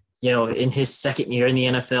him, in his second year in the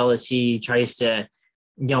NFL as he tries to,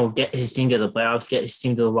 get his team to the playoffs, get his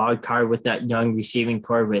team to the wild card with that young receiving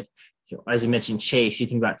core with, as you mentioned, Chase. You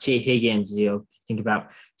think about T. Higgins, you think about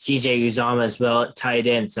CJ Uzomah as well at tight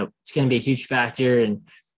end. So it's going to be a huge factor, and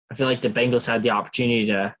I feel like the Bengals had the opportunity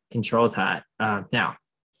to control that. Now,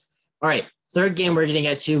 all right, third game we're going to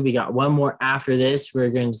get to. We got one more after this. We're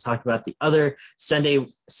going to talk about the other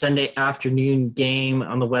Sunday afternoon game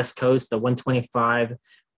on the West Coast, the 125.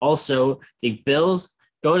 Also, the Bills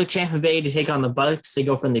go to Tampa Bay to take on the Bucs. They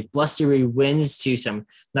go from the blustery winds to some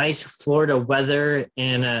nice Florida weather,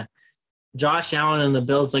 and Josh Allen and the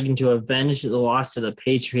Bills looking to avenge the loss to the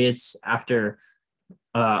Patriots after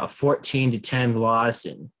a 14-10 loss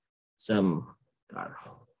and some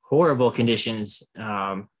horrible conditions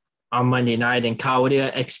on Monday night. And Kyle, what do you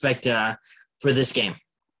expect for this game?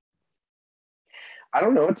 I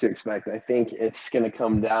don't know what to expect. I think it's going to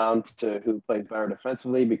come down to who plays better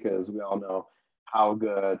defensively because we all know how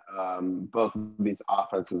good both of these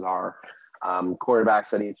offenses are.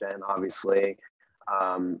 Quarterbacks at each end, obviously.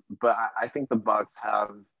 But I think the Bucs have,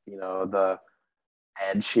 the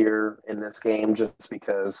edge here in this game just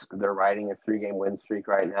because they're riding a 3-game win streak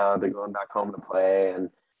right now. They're going back home to play. And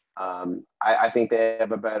I think they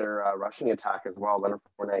have a better rushing attack as well. Leonard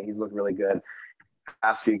Fournette, he's looked really good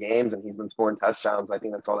past few games, and he's been scoring touchdowns. I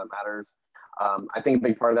think that's all that matters. I think a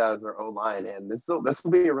big part of that is their O-line, and this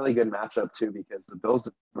will be a really good matchup too because the Bills'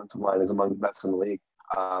 defensive line is among the best in the league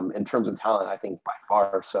in terms of talent. I think by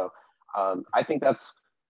far. So I think that's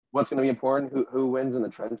what's going to be important. Who wins in the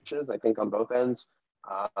trenches? I think on both ends,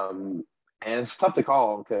 and it's tough to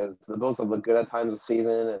call because the Bills have looked good at times this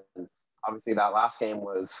season, and obviously that last game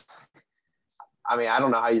was. I mean, I don't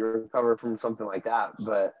know how you recover from something like that,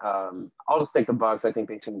 but I'll just take the Bucs. I think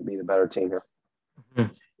they seem to be the better team here.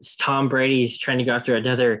 Tom Brady is trying to go after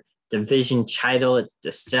another division title. It's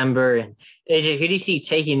December. And AJ, who do you see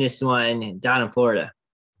taking this one down in Florida?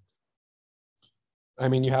 I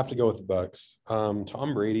mean, you have to go with the Bucks.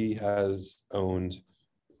 Tom Brady has owned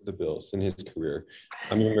the Bills in his career.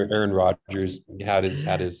 I mean, Aaron Rodgers had his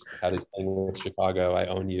thing with Chicago. I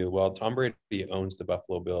own you. Well, Tom Brady owns the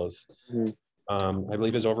Buffalo Bills. Mhm. I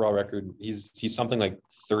believe his overall record, he's something like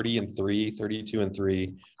 30-3,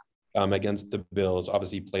 32-3 against the Bills.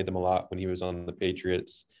 Obviously, he played them a lot when he was on the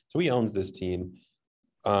Patriots. So he owns this team.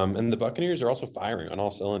 And the Buccaneers are also firing on all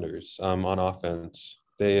cylinders on offense.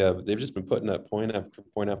 They've just been putting up point after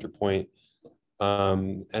point after point.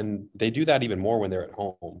 And they do that even more when they're at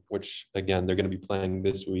home, which again, they're going to be playing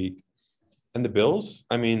this week. And the Bills,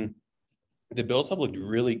 I mean, the Bills have looked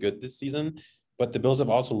really good this season, but the Bills have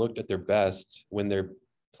also looked at their best when they're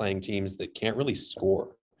playing teams that can't really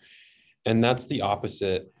score. And that's the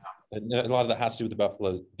opposite. And a lot of that has to do with the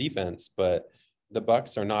Buffalo defense, but the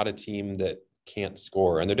Bucks are not a team that can't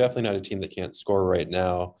score, and they're definitely not a team that can't score right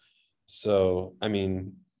now. So, I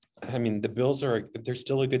mean, the Bills they're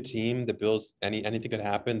still a good team. The Bills, anything could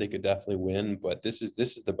happen. They could definitely win, but this is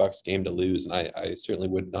the Bucks game to lose, and I certainly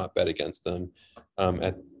would not bet against them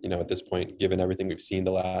at this point, given everything we've seen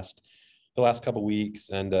the last couple weeks,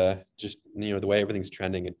 and just the way everything's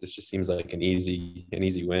trending. This just seems like an easy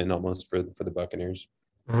win almost for the Buccaneers.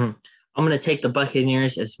 Mm-hmm. I'm going to take the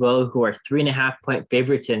Buccaneers as well, who are 3.5-point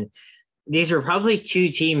favorites. And these were probably two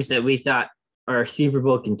teams that we thought are Super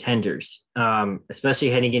Bowl contenders,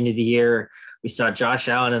 especially heading into the year. We saw Josh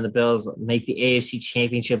Allen and the Bills make the AFC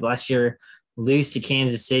Championship last year, lose to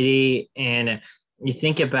Kansas City. And you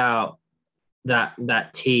think about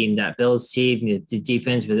that team, that Bills team, the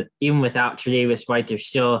defense, even without Tre'Davious White, they're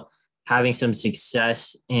still having some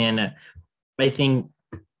success. And I think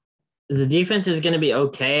the defense is going to be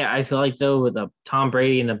okay. I feel like, though, with Tom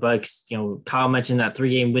Brady and the Bucks, Kyle mentioned that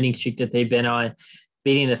 3-game winning streak that they've been on,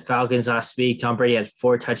 beating the Falcons last week. Tom Brady had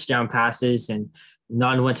 4 touchdown passes, and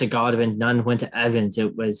none went to Godwin, none went to Evans.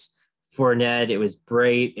 It was Fournette, it was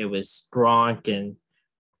Brate, it was Gronk, and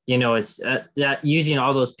it's that using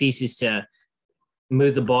all those pieces to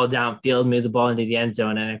move the ball downfield, move the ball into the end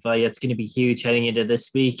zone, and I feel like it's going to be huge heading into this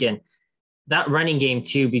week. And that running game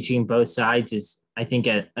too between both sides is, I think,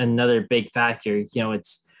 another big factor.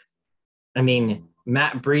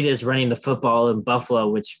 Matt Breida is running the football in Buffalo,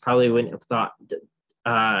 which probably wouldn't have thought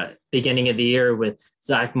beginning of the year, with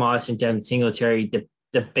Zach Moss and Devin Singletary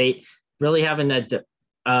debate, really having that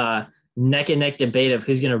neck and neck debate of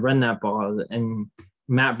who's going to run that ball. And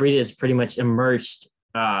Matt Breida is pretty much emerged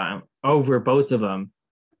over both of them.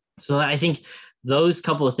 So I think those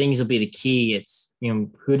couple of things will be the key. It's,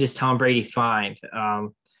 who does Tom Brady find?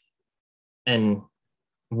 And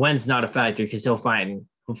when's not a factor, because he'll find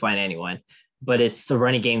anyone. But it's the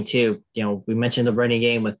running game too. We mentioned the running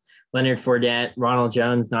game with Leonard Fournette, Ronald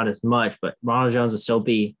Jones, not as much, but Ronald Jones will still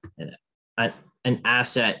be an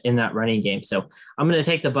asset in that running game. So I'm going to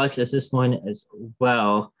take the Bucks as this one as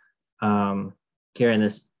well, here in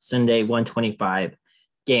this Sunday 125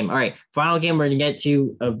 game. All right, final game we're going to get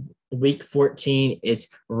to of Week 14. It's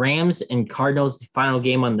Rams and Cardinals, the final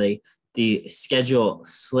game on the schedule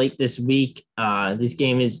slate this week. This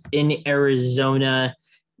game is in Arizona.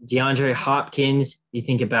 DeAndre Hopkins, you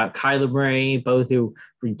think about Kyler Murray, both who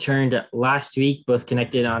returned last week, the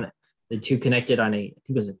two connected on I think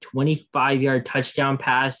it was a 25-yard touchdown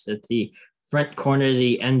pass at the front corner of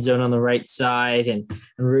the end zone on the right side, and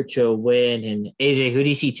en route to a win. And AJ, who do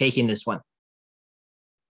you see taking this one?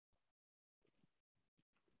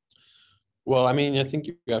 Well, I think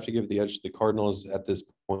you have to give the edge to the Cardinals at this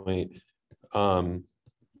point.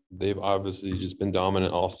 They've obviously just been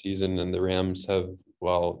dominant all season, and the Rams have,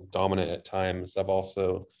 while dominant at times, have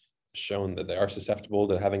also shown that they are susceptible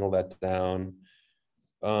to having a letdown.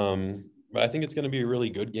 But I think it's going to be a really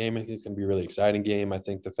good game. I think it's going to be a really exciting game. I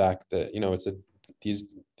think the fact that, these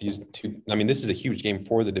two, this is a huge game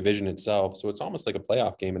for the division itself. So it's almost like a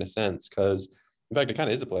playoff game in a sense, because in fact, it kind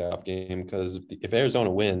of is a playoff game, because if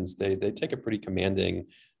Arizona wins, they take a pretty commanding,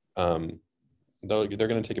 they're going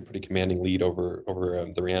to take a pretty commanding lead over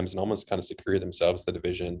the Rams and almost kind of secure themselves the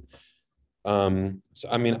division. I'm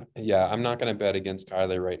not going to bet against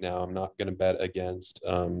Kyler right now. I'm not going to bet against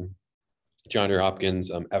DeAndre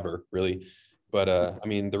Hopkins ever, really. But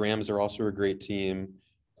the Rams are also a great team.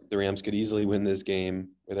 The Rams could easily win this game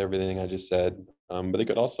with everything I just said, but they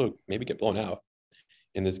could also maybe get blown out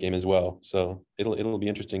in this game as well. So it'll be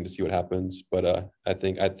interesting to see what happens. But I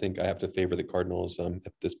think I have to favor the Cardinals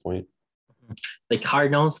at this point. The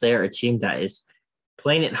Cardinals, they are a team that is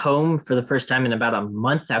playing at home for the first time in about a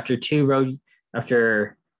month after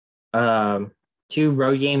 2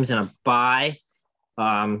 road games and a bye.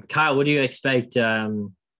 Kyle, what do you expect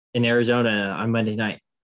in Arizona on Monday night?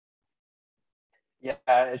 Yeah,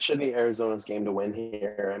 it should be Arizona's game to win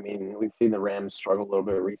here. I mean, we've seen the Rams struggle a little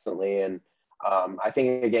bit recently, and I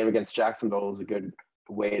think a game against Jacksonville is a good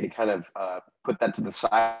way to kind of put that to the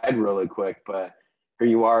side really quick. But here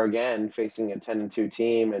you are again facing a 10-2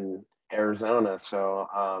 team in Arizona. So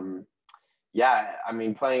yeah, I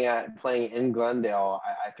mean, playing in Glendale,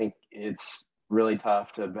 I think it's really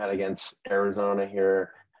tough to bet against Arizona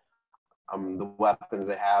here. The weapons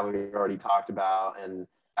they have, we already talked about, and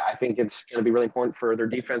I think it's going to be really important for their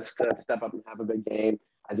defense to step up and have a big game.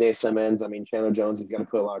 Isaiah Simmons, I mean, Chandler Jones is going to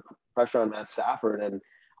put a lot of pressure on Matt Stafford, and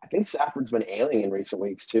I think Stafford's been ailing in recent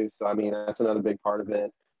weeks too. So I mean, that's another big part of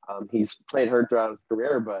it. He's played hurt throughout his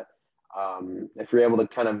career, but if you're able to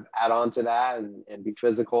kind of add on to that and be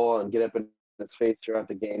physical and get up in its face throughout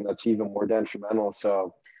the game, that's even more detrimental.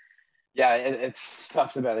 So yeah, it's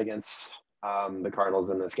tough to bet against the Cardinals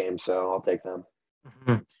in this game, so I'll take them.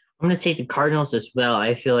 Mhm. I'm going to take the Cardinals as well.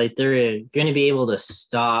 I feel like they're going to be able to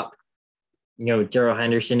stop, Darrell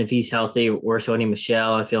Henderson if he's healthy, or Sony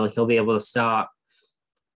Michelle. I feel like he'll be able to stop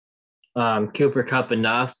Cooper Cup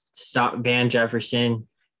enough to stop Van Jefferson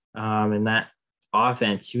in that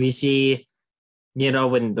offense. We see,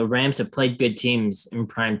 when the Rams have played good teams in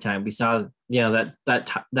prime time, we saw,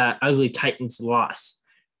 that ugly Titans loss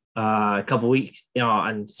a couple weeks,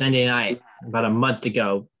 on Sunday night about a month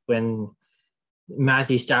ago when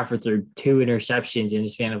Matthew Stafford threw 2 interceptions in a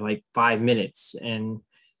span of like 5 minutes. And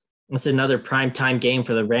it's another primetime game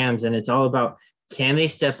for the Rams. And it's all about, can they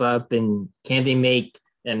step up and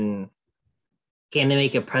and can they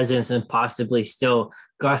make a presence and possibly still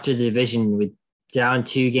go after the division with down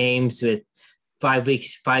 2 games with 5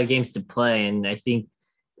 games to play. And I think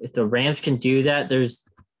if the Rams can do that, there's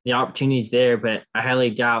the opportunities there, but I highly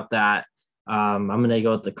doubt that. I'm going to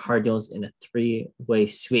go with the Cardinals in a 3-way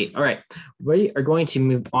sweep. All right, we are going to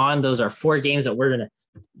move on. Those are 4 games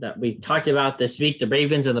that we've talked about this week: the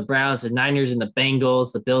Ravens and the Browns, the Niners and the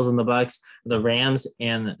Bengals, the Bills and the Bucks, the Rams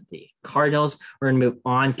and the Cardinals. We're going to move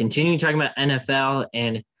on, continuing talking about NFL.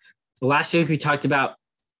 And last week we talked about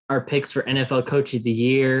our picks for NFL Coach of the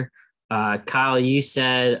Year. Kyle, you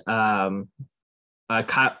said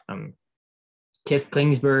Cliff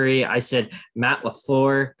Kingsbury. I said Matt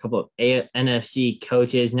LaFleur, a couple of NFC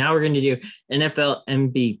coaches. Now we're going to do NFL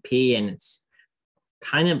MVP, and it's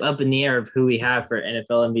kind of up in the air of who we have for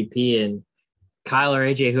NFL MVP. And Kyle or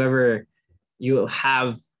AJ, whoever you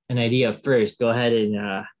have an idea first, go ahead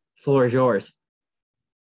and floor is yours.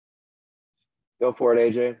 Go for it,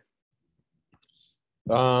 AJ.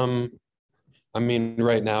 I mean,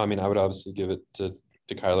 right now, I mean, I would obviously give it to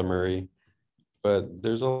Kyler Murray, but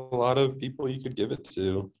there's a lot of people you could give it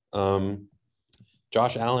to.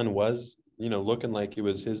 Josh Allen was, looking like it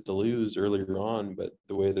was his to lose earlier on, but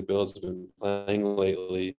the way the Bills have been playing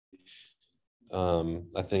lately,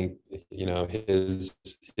 I think, his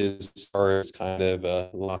star has kind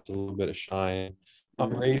of lost a little bit of shine. Tom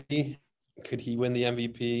Brady, could he win the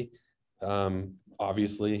MVP?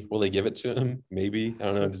 Obviously, will they give it to him? Maybe. I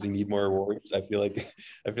don't know. Does he need more awards? I feel like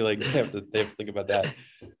they have to think about that.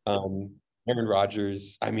 Aaron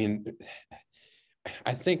Rodgers, I mean,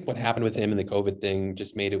 I think what happened with him and the COVID thing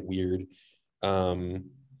just made it weird.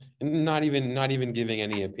 Not even giving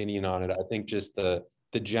any opinion on it. I think just the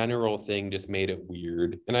general thing just made it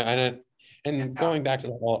weird. And going back to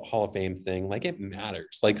the Hall of Fame thing, like, it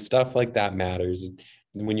matters. Like, stuff like that matters.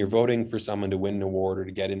 When you're voting for someone to win an award or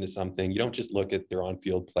to get into something, you don't just look at their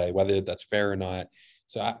on-field play, whether that's fair or not.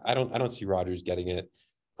 So I don't see Rodgers getting it.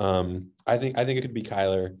 I think it could be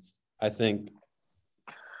Kyler. I think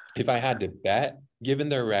if I had to bet, given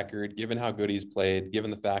their record, given how good he's played,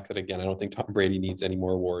 given the fact that, again, I don't think Tom Brady needs any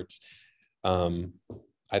more awards,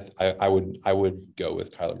 I would go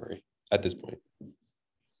with Kyler Murray at this point.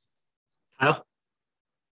 Kyle?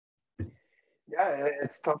 Yeah,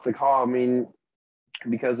 it's tough to call. I mean,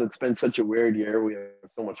 because it's been such a weird year, we have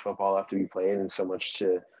so much football left to be played and so much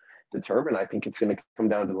to determine. I think it's going to come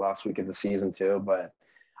down to the last week of the season too. But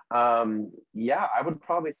yeah, I would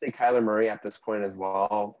probably say Kyler Murray at this point as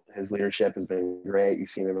well. His leadership has been great. You've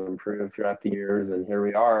seen him improve throughout the years, and here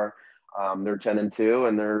we are. They're 10-2,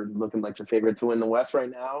 and they're looking like the favorite to win the West right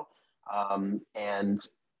now. And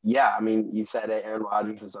yeah, I mean, you said it. Aaron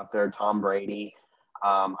Rodgers is up there. Tom Brady.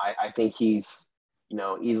 I think he's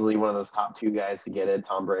easily one of those top 2 guys to get it.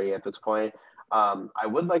 Tom Brady at this point. I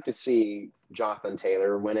would like to see Jonathan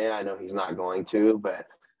Taylor win it. I know he's not going to, but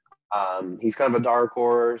he's kind of a dark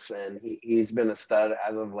horse, and he's been a stud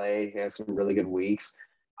as of late. He has some really good weeks.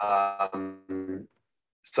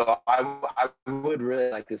 So I would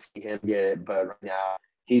really like to see him get it, but right now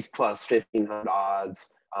he's plus 1,500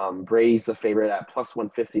 odds. Brady's the favorite at plus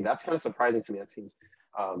 150. That's kind of surprising to me. That seems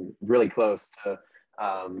really close to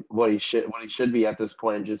what he should be at this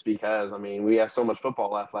point, just because I mean we have so much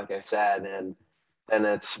football left, like I said, and then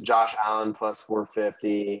it's Josh Allen plus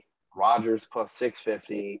 450, Rodgers plus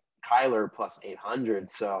 650, Kyler plus 800.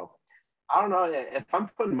 So I don't know if I'm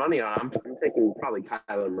putting money on. I'm taking probably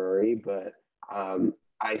Kyler Murray, but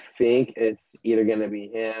I think it's either going to be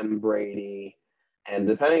him, Brady, and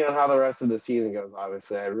depending on how the rest of the season goes,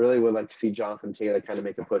 obviously, I really would like to see Jonathan Taylor kind of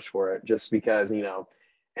make a push for it, just because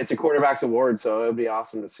it's a quarterback's award, so it would be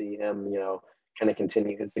awesome to see him, kind of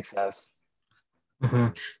continue his success.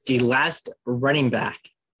 Mm-hmm. The last running back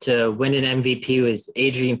to win an MVP was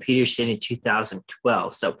Adrian Peterson in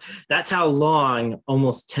 2012. So that's how long,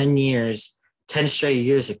 almost 10 years, 10 straight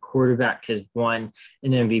years, a quarterback has won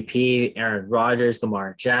an MVP. Aaron Rodgers,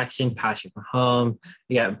 Lamar Jackson, Patrick Mahomes.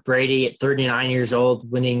 You got Brady at 39 years old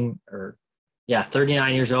winning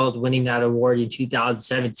that award in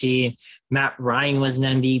 2017. Matt Ryan was an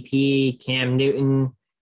MVP. Cam Newton,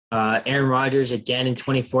 Aaron Rodgers again in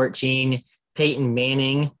 2014. Peyton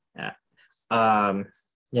Manning. And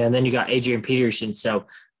then you got Adrian Peterson. So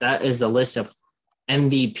that is the list of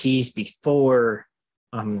MVPs before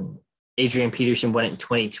Adrian Peterson won it in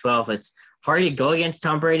 2012. It's hard to go against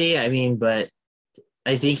Tom Brady. I mean, but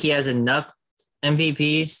I think he has enough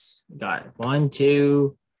MVPs. Got 3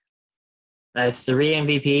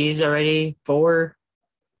 MVPs already. 3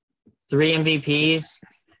 MVPs.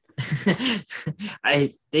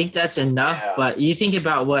 I think that's enough. Yeah. But you think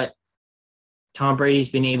about what Tom Brady's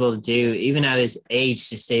been able to do, even at his age,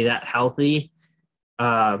 to stay that healthy.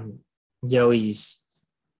 He's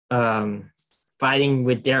fighting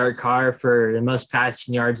with Derek Carr for the most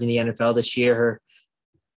passing yards in the NFL this year.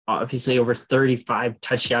 Obviously, over 35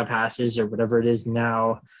 touchdown passes or whatever it is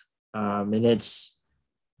now, and it's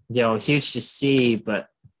huge to see. But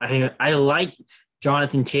I like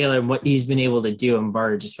Jonathan Taylor and what he's been able to do in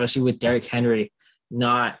Barge, especially with Derrick Henry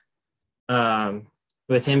not.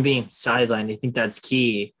 With him being sidelined, I think that's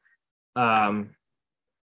key. And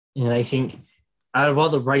I think out of all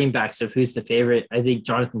the running backs of who's the favorite, I think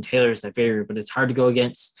Jonathan Taylor is the favorite, but it's hard to go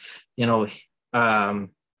against, the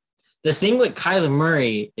thing with Kyler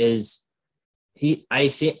Murray is I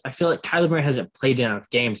feel like Kyler Murray hasn't played enough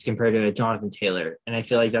games compared to Jonathan Taylor, and I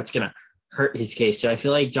feel like that's going to hurt his case. So I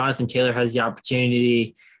feel like Jonathan Taylor has the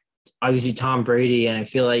opportunity, obviously Tom Brady, and I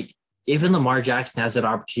feel like even Lamar Jackson has that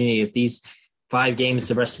opportunity. If these 5 games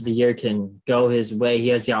the rest of the year can go his way, he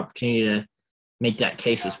has the opportunity to make that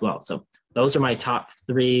case as well. So those are my top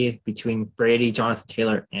 3 between Brady, Jonathan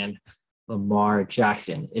Taylor, and Lamar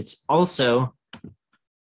Jackson. It's also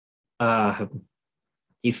the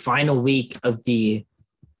final week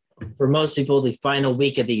for most people, the final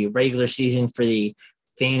week of the regular season for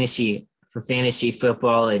fantasy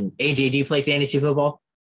football. And AJ, do you play fantasy football?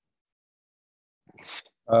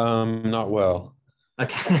 Not well.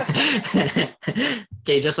 Okay.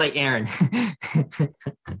 Okay, just like Aaron.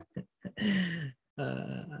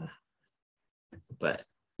 But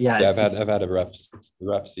yeah, I've had a rough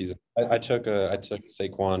season. I took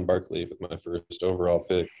Saquon Barkley with my first overall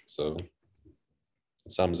pick, so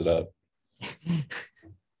it sums it up.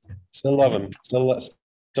 Still love him. Still love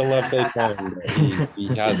Saquon. But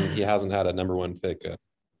he hasn't had a number 1 pick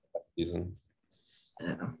season.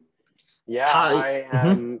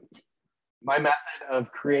 Yeah, my method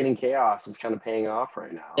of creating chaos is kind of paying off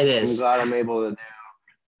right now. It is. I'm glad I'm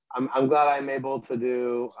able to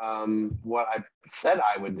do what I said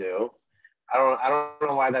I would do. I don't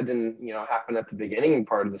know why that didn't happen at the beginning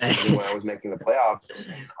part of the season when I was making the playoffs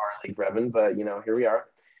in our league, Brevin. But here we are,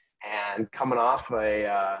 and coming off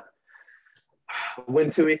a win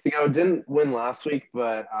 2 weeks ago. Didn't win last week,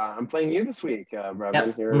 but I'm playing you this week, Brevin.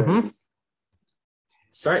 Yep. Here. Mm-hmm.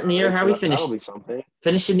 Starting the year how we finished. That'll be something.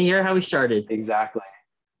 Finishing the year how we started. Exactly.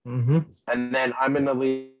 Mm-hmm. And then I'm in the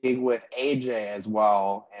league with AJ as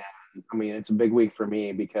well. And I mean, it's a big week for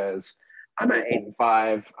me because I'm at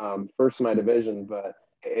 8-5, first in my division, but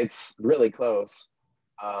it's really close.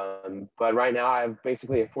 But right now I have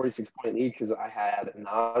basically a 46-point lead because I had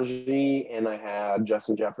Najee and I had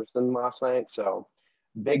Justin Jefferson last night. So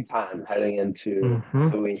big time heading into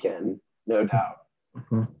the weekend, no doubt.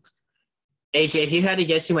 Mm-hmm. AJ, if you had to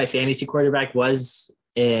guess who my fantasy quarterback was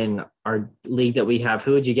in our league that we have,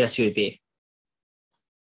 who would you guess who it would be?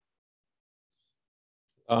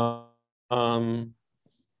 I don't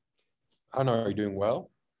know. Are you doing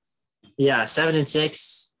well? Yeah, 7-6.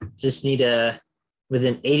 Just need with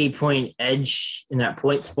an 80-point edge in that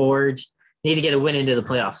points forward. Need to get a win into the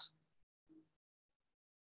playoffs.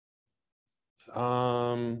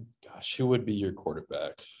 Gosh, who would be your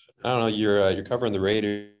quarterback? I don't know. You're covering the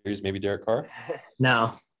Raiders, maybe Derek Carr.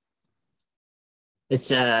 No, it's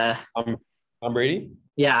Tom Brady.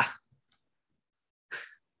 yeah.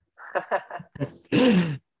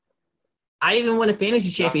 I even won a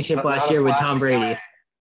fantasy championship last not a year with flashy Tom Brady.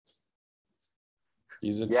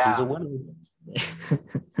 He's a Yeah. winner.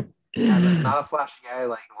 Yeah, not a flashy guy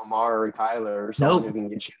like Lamar or Kyler or someone Nope. who can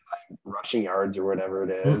get you like rushing yards or whatever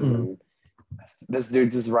it is. Mm-mm. And this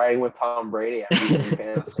dude's just riding with Tom Brady every year in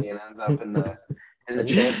fantasy and ends up in the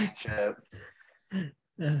championship.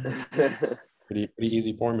 Pretty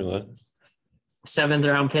easy formula. 7th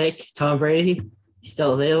round pick, Tom Brady. He's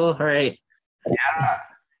still available. All right. Yeah.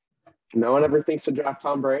 No one ever thinks to draft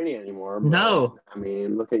Tom Brady anymore. But, No. I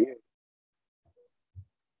mean, look at you.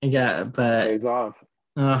 Yeah, but Waves off.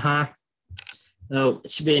 So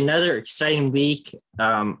it should be another exciting week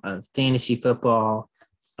of fantasy football.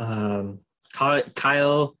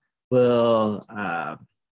 Kyle will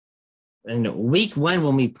in week 1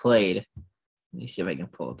 when we played. Let me see if I can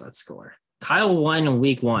pull up that score. Kyle won in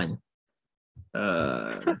week 1.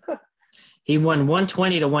 He won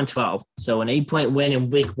 120 to 112. So an 8-point win in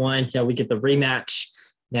week 1. So we get the rematch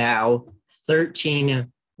now.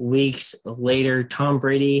 13 weeks later, Tom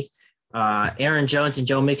Brady, Aaron Jones and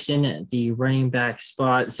Joe Mixon at the running back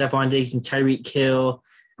spot, Stephon Diggs and Tyreek Hill,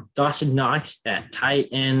 Dawson Knox at tight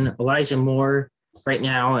end, Elijah Moore right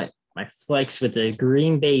now at my flex with the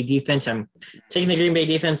Green Bay defense. I'm taking the Green Bay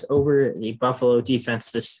defense over the Buffalo defense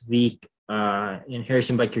this week, and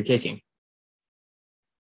Harrison Butker kicking.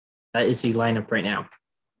 That is the lineup right now.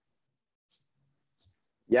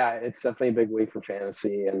 Yeah, it's definitely a big week for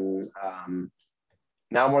fantasy, and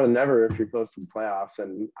now more than ever, if you're close to the playoffs,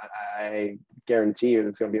 and I guarantee you,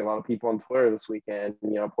 there's going to be a lot of people on Twitter this weekend,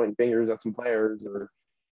 pointing fingers at some players or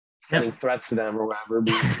sending threats to them or whatever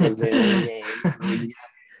because they win the game.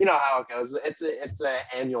 You know how it goes. It's an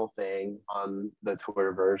annual thing on the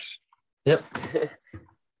Twitterverse. Yep.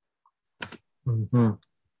 Mm-hmm.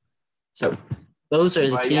 So those are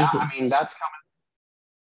the but teams. Yeah, I mean that's coming.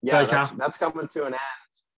 Yeah, that's coming to an end.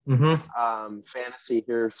 Mm-hmm. Fantasy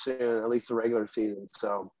here soon, at least the regular season.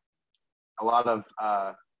 So a lot of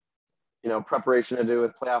preparation to do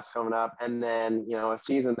with playoffs coming up, and then a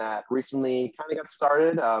season that recently kind of got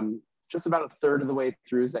started. Just about a third of the way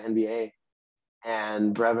through is the NBA.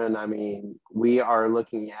 And Brevin, I mean, we are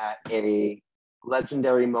looking at a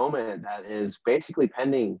legendary moment that is basically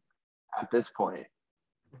pending at this point.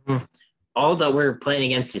 Mm-hmm. All that we're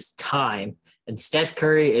playing against is time. And Steph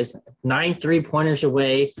Curry is 9 3-pointers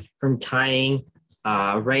away from tying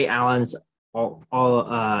Ray Allen's all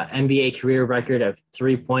NBA career record of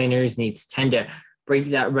 3-pointers. Needs 10 to break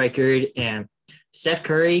that record. And Steph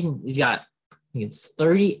Curry, he's got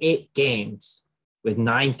 38 games with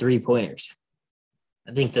 9 3-pointers.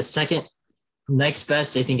 I think the second next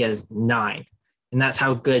best, I think, has 9. And that's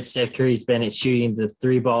how good Steph Curry's been at shooting the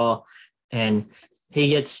 3 ball. And he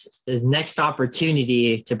gets the next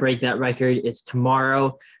opportunity to break that record is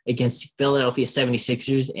tomorrow against Philadelphia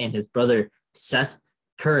 76ers and his brother Seth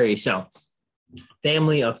Curry. So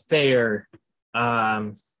family affair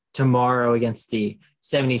tomorrow against the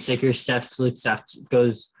 76ers. Steph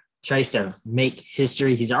tries to make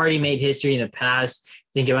history. He's already made history in the past.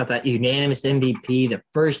 Think about that unanimous MVP, the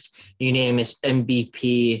first unanimous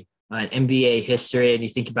MVP in NBA history. And you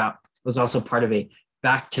think about was also part of a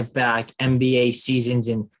back-to-back NBA seasons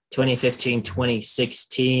in 2015,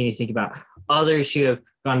 2016. You think about others who have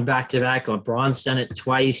gone back-to-back. LeBron's done it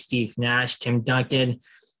twice. Steve Nash, Tim Duncan,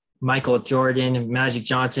 Michael Jordan, Magic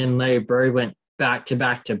Johnson, Larry Bird went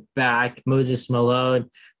back-to-back-to-back. Moses Malone,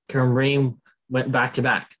 Kareem went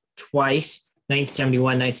back-to-back twice,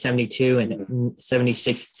 1971, 1972, and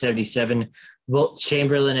 76, 77. Wilt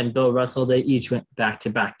Chamberlain and Bill Russell, they each went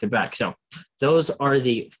back-to-back-to-back. So those are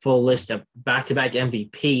the full list of back-to-back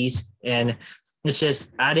MVPs, and it's just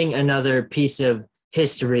adding another piece of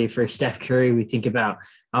history for Steph Curry. We think about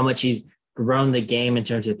how much he's grown the game in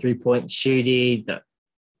terms of three-point shooting.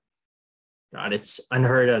 It's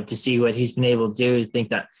unheard of to see what he's been able to do. To think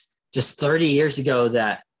that just 30 years ago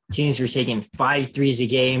that teams were taking 5 threes a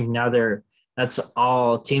game. Now that's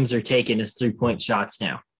all teams are taking is 3-point shots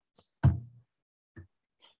now.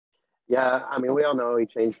 Yeah, I mean, we all know he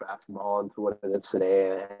changed basketball into what it is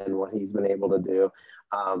today and what he's been able to do.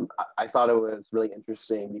 I thought it was really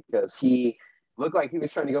interesting because he looked like he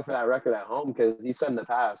was trying to go for that record at home because he said in the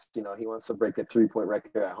past, he wants to break the 3-point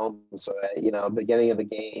record at home. So, beginning of the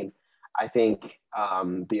game, I think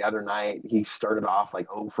the other night he started off like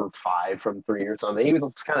 0 for 5 from 3 or something. He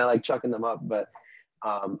was kind of like chucking them up, but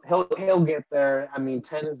he'll get there. I mean,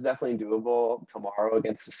 10 is definitely doable tomorrow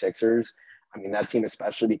against the Sixers. I mean, that team,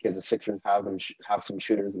 especially because the Sixers have some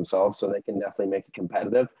shooters themselves, so they can definitely make it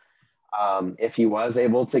competitive. If he was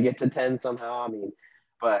able to get to 10 somehow, I mean,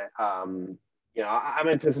 but I'm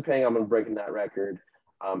anticipating I'm going to breaking that record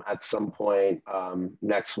at some point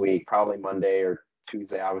next week, probably Monday or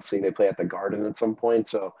Tuesday. Obviously, they play at the Garden at some point,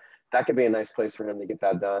 so that could be a nice place for him to get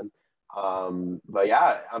that done. But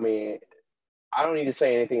yeah, I mean, I don't need to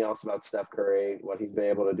say anything else about Steph Curry, what he's been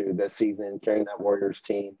able to do this season, carrying that Warriors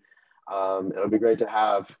team. It'll be great to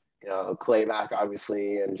have Clay back,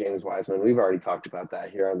 obviously, and James Wiseman. We've already talked about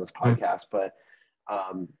that here on this podcast, but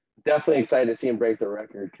definitely excited to see him break the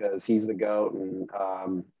record because he's the GOAT and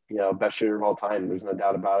best shooter of all time. There's no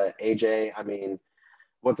doubt about it. AJ, I mean,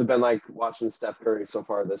 what's it been like watching Steph Curry so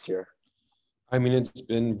far this year? I mean, it's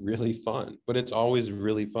been really fun, but it's always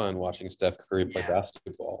really fun watching Steph Curry play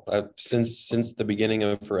basketball since the beginning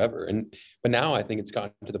of forever. But now I think it's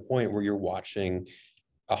gotten to the point where you're watching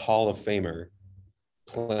a Hall of Famer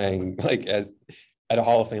playing like at a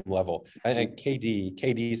Hall of Fame level. And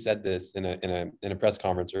KD said this in a press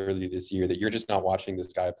conference earlier this year that you're just not watching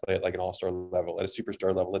this guy play at like an all-star level, at a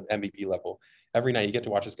superstar level, at MVP level. Every night you get to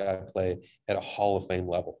watch this guy play at a Hall of Fame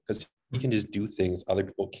level because he can just do things other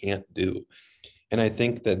people can't do. And I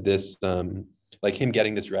think that this, like him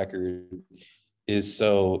getting this record is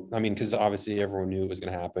so, I mean, because obviously everyone knew it was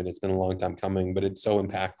going to happen. It's been a long time coming, but it's so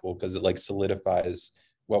impactful because it like solidifies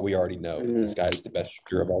what we already know. Mm-hmm. This guy's the best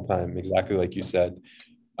shooter of all time, exactly like you said.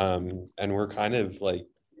 And we're kind of like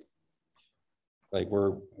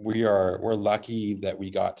we're lucky that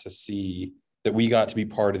we got to be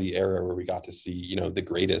part of the era where we got to see, the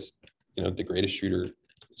greatest shooter,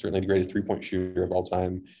 certainly the greatest 3-point shooter of all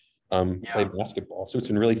time, play basketball. So it's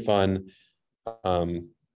been really fun.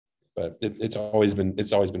 But it's always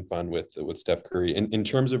been fun with Steph Curry. In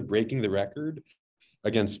terms of breaking the record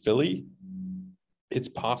against Philly, it's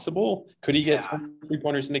possible. Could he get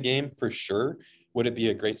 3-pointers in a game? For sure. Would it be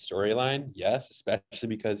a great storyline? Yes, especially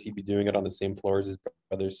because he'd be doing it on the same floor as his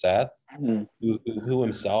brother Seth, who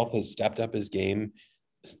himself has stepped up his game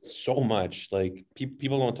so much. Like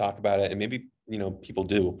people don't talk about it, and maybe people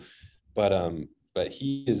do, but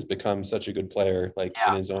he has become such a good player,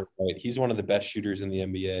 in his own right. He's one of the best shooters in the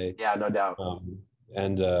NBA. Yeah, no doubt.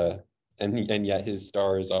 And yet his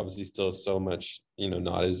star is obviously still so much,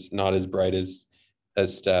 not as bright as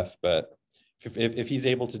Steph. But if he's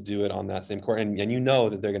able to do it on that same court, and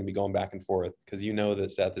that they're going to be going back and forth because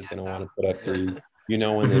that Seth is going to want to put up three.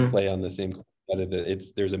 When they play on the same court,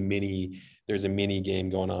 there's a mini game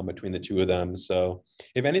going on between the two of them. So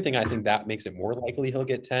if anything, I think that makes it more likely he'll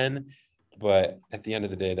get 10. But at the end of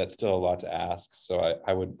the day, that's still a lot to ask. So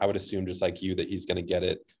I would assume, just like you, that he's going to get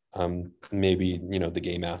it. Maybe the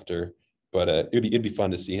game after. But it'd be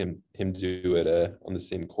fun to see him do it on the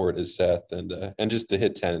same court as Seth, and just to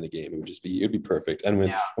hit 10 in the game, it'd be perfect. And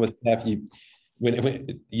with Seth,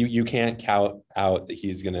 you can't count out that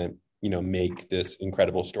he's going to make this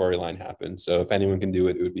incredible storyline happen. So if anyone can do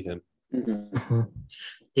it, it would be him. Mm-hmm.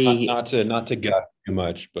 Not to gut too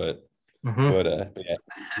much, but. But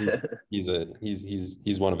yeah,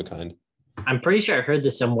 he's one of a kind. I'm pretty sure I heard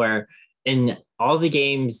this somewhere. In all the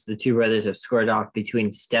games the two brothers have scored off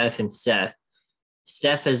between Steph and Seth,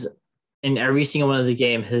 Steph has, in every single one of the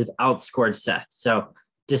games, has outscored Seth. So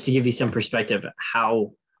just to give you some perspective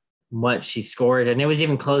how much he scored, and it was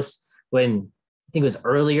even close when I think it was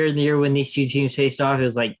earlier in the year when these two teams faced off. It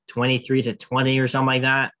was like 23-20 or something like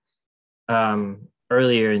that.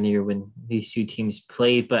 Earlier in the year when these two teams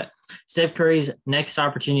played. But Steph Curry's next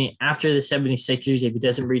opportunity after the 76ers, if he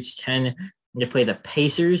doesn't reach 10, to play the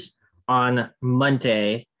Pacers on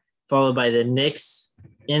Monday, followed by the Knicks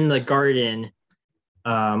in the Garden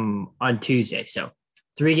on Tuesday. So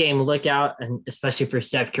 3-game lookout, and especially for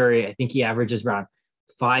Steph Curry, I think he averages around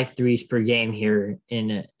 5 threes per game here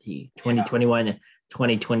in the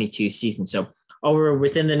 2021-2022 season. So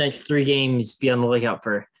within the next 3 games, be on the lookout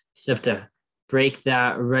for Steph to break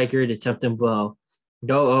that record. It's something we'll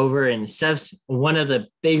go over. And Steph's one of the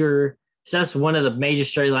major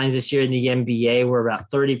storylines this year in the NBA. We're about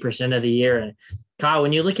 30% of the year. And Kyle,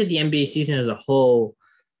 when you look at the NBA season as a whole,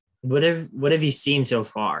 what have you seen so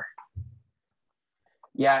far?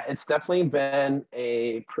 Yeah, it's definitely been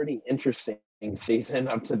a pretty interesting season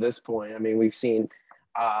up to this point. I mean, we've seen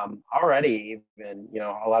already even,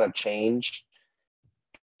 a lot of change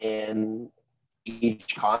in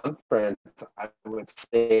each conference, I would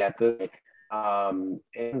say, at the in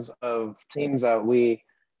terms of teams that we're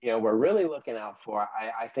really looking out for.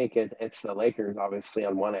 I think it's the Lakers, obviously,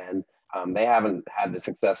 on one end. They haven't had the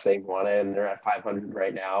success they've wanted, and they're at 500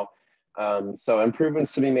 right now. So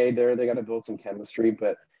improvements to be made there. They got to build some chemistry,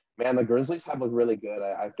 but Man, the Grizzlies have looked really good.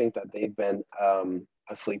 I think that they've been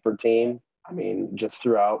a sleeper team. I mean, just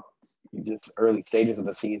throughout just early stages of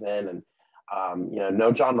the season, and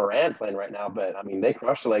no John Morant playing right now, but I mean, they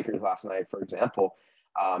crushed the Lakers last night, for example.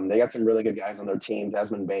 They got some really good guys on their team,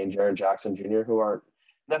 Desmond Bane, Jared Jackson Jr., who aren't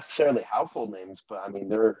necessarily household names, but I mean,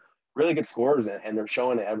 they're really good scorers, and they're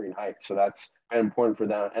showing it every night. So that's very important for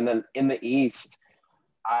them. And then in the East,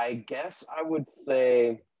 I guess I would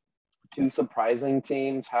say two surprising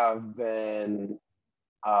teams have been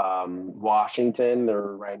Washington. They're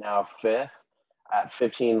right now fifth at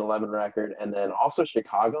 15-11 record. And then also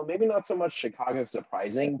Chicago. Maybe not so much Chicago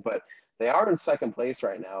surprising, but they are in second place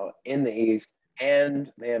right now in the East.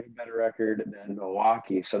 And they have a better record than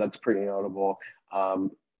Milwaukee. So that's pretty notable.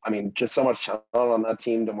 I mean, just so much talent on that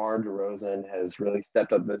team. DeMar DeRozan has really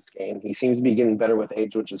stepped up this game. He seems to be getting better with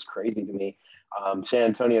age, which is crazy to me. San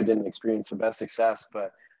Antonio didn't experience the best success,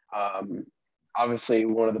 but obviously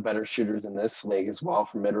one of the better shooters in this league as well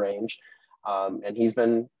from mid-range. And he's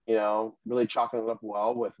been, really chalking it up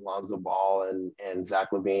well with Lonzo Ball and Zach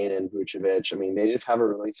LaVine and Vucevic. I mean, they just have a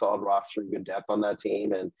really solid roster, good depth on that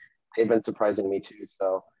team, and they've been surprising me too.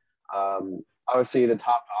 So obviously the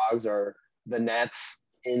top dogs are the Nets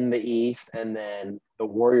in the East, and then the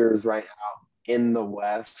Warriors right now in the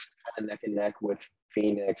West, kind of neck and neck with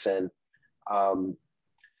Phoenix. And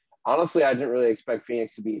honestly, I didn't really expect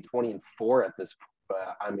Phoenix to be 20-4 at this point,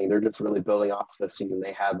 but I mean, they're just really building off the season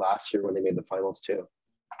they had last year when they made the finals too.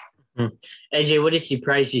 AJ, what has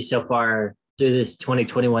surprised you so far through this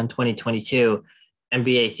 2021-2022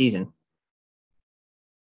 NBA season?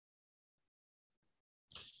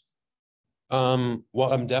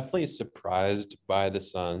 Well, I'm definitely surprised by the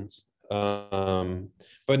Suns,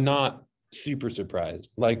 but not super surprised.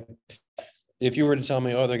 Like, if you were to tell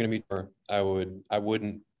me, oh, they're going to be, I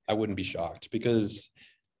wouldn't be shocked, because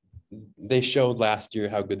they showed last year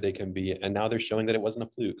how good they can be, and now they're showing that it wasn't a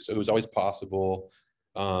fluke. So it was always possible,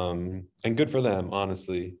 and good for them.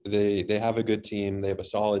 Honestly, they have a good team, they have a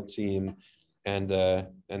solid team, and they're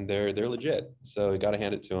legit. So you got to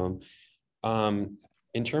hand it to them.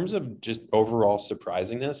 In terms of just overall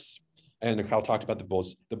surprisingness, and Kyle talked about the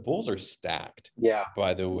Bulls. The Bulls are stacked. Yeah.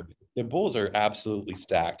 By the way, the Bulls are absolutely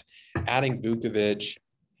stacked. Adding Vucevic,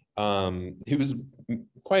 he was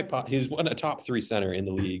a top 3 center in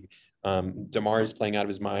the league. DeMar is playing out of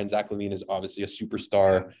his mind. Zach LaVine is obviously a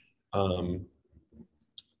superstar.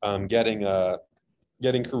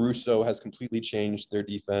 Getting Caruso has completely changed their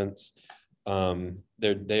defense.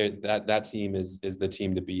 That team is the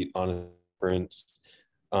team to beat on a sprint.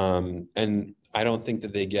 And I don't think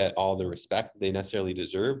that they get all the respect they necessarily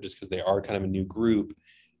deserve, just because they are kind of a new group.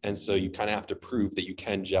 And so you kind of have to prove that you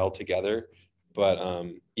can gel together. But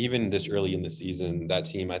even this early in the season, that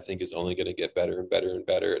team, I think, is only going to get better and better and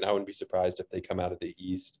better. And I wouldn't be surprised if they come out of the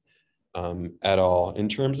East at all. In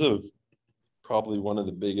terms of probably one of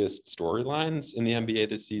the biggest storylines in the NBA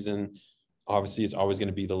this season, obviously, it's always going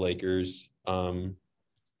to be the Lakers.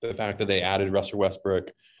 The fact that they added Russell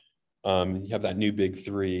Westbrook, you have that new big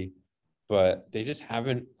three, but they just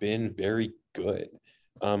haven't been very good.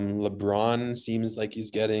 LeBron seems like he's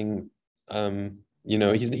getting,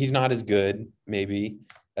 he's not as good maybe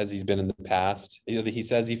as he's been in the past. He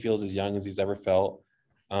says he feels as young as he's ever felt,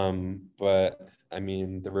 but I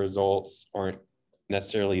mean the results aren't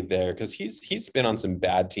necessarily there, because he's been on some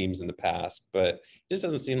bad teams in the past, but it just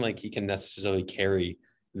doesn't seem like he can necessarily carry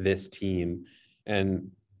this team. And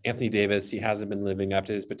Anthony Davis, he hasn't been living up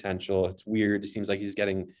to his potential. It's weird. It seems like he's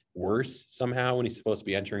getting worse somehow when he's supposed to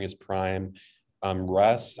be entering his prime.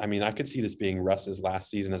 Russ, I mean, I could see this being Russ's last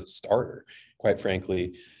season as a starter, quite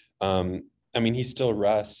frankly. I mean, he's still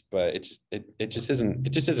Russ, but it just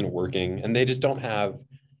isn't working. And they don't have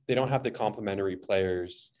the complementary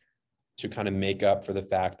players to kind of make up for the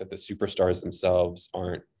fact that the superstars themselves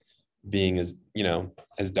aren't being as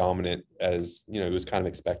dominant as, it was kind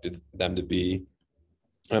of expected them to be.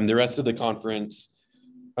 The rest of the conference,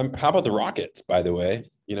 how about the Rockets, by the way?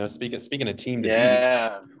 Speaking of team to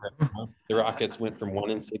beat, the Rockets went from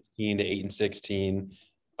 1-16 to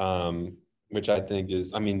 8-16, which I think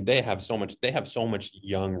is, I mean, they have so much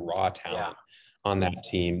young raw talent on that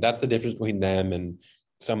team. That's the difference between them and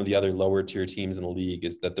some of the other lower tier teams in the league,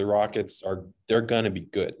 is that the Rockets they're going to be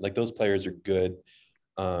good. Like, those players are good.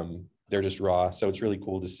 They're just raw. So it's really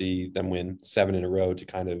cool to see them win 7 in a row to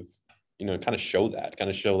kind of show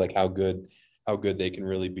like how good they can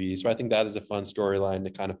really be. So I think that is a fun storyline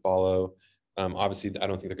to kind of follow. Obviously, I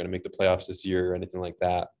don't think they're going to make the playoffs this year or anything like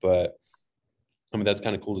that, but I mean, that's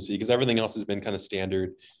kind of cool to see, because everything else has been kind of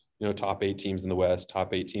standard, top 8 teams in the West,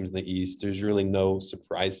 top 8 teams in the East. There's really no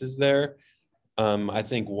surprises there. I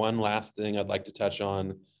think one last thing I'd like to touch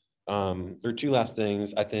on Or two last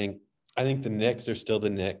things. I think the Knicks are still the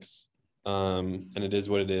Knicks. And it is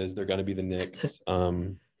what it is. They're going to be the Knicks.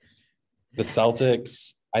 The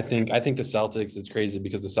Celtics, I think the Celtics, it's crazy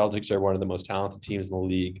because the Celtics are one of the most talented teams in the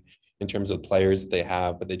league in terms of players that they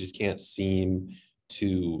have, but they just can't seem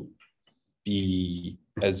to be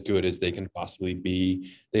as good as they can possibly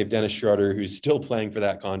be. They have Dennis Schroeder, who's still playing for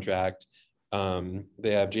that contract.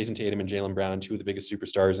 They have Jason Tatum and Jaylen Brown, two of the biggest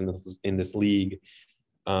superstars in this league.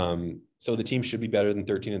 So the team should be better than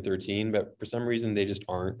 13-13, but for some reason they just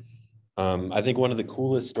aren't. I think one of the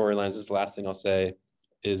coolest storylines, this is the last thing I'll say,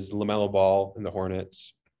 is LaMelo Ball and the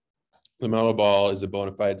Hornets. LaMelo Ball is a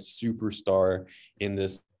bona fide superstar in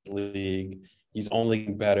this league. He's only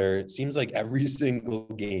better. It seems like every single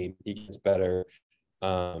game he gets better.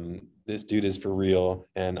 This dude is for real,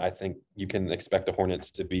 and I think you can expect the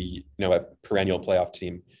Hornets to be, a perennial playoff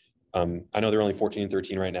team. I know they're only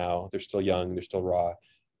 14-13 right now. They're still young. They're still raw.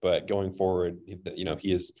 But going forward,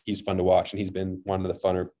 he's fun to watch, and he's been one of the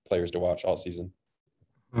funner players to watch all season.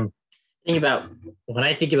 When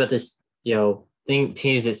I think about this,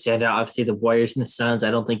 teams that stand out, obviously the Warriors and the Suns.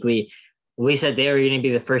 I don't think we said they were going to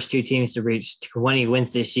be the first two teams to reach 20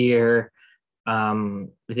 wins this year. I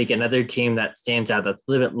think another team that stands out that's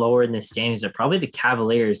a little bit lower in the standings are probably the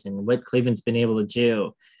Cavaliers and what Cleveland's been able to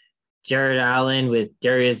do. Jared Allen with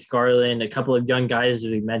Darius Garland, a couple of young guys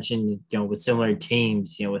that we mentioned, with similar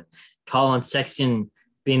teams, with Colin Sexton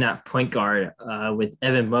being that point guard, with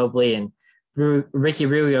Evan Mobley and Ricky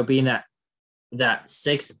Rubio being that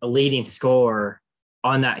sixth leading scorer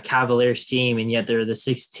on that Cavaliers team, and yet they're the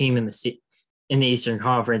sixth team in the Eastern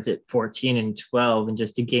Conference at 14-12, and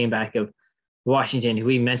just a game back of Washington, who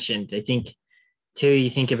we mentioned. I think too, you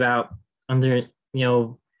think about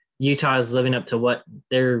Utah is living up to what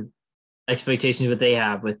their expectations, what they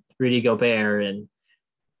have with Rudy Gobert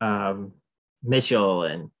and Mitchell,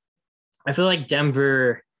 and I feel like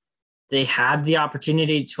Denver, they had the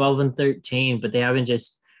opportunity 12-13, but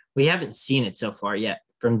we haven't seen it so far yet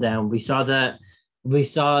from them. We saw that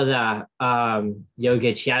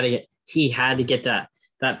Jokic, he had to get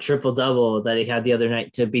that triple double that he had the other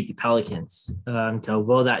night to beat the Pelicans, to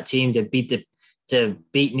will that team to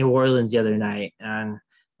beat New Orleans the other night. And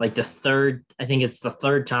like I think it's the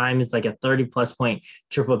third time, it's like a 30+ point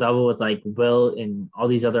triple double with like Will and all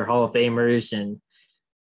these other Hall of Famers. And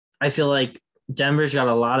I feel like Denver's got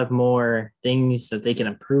a lot of more things that they can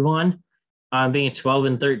improve on. Being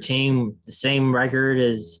 12-13, the same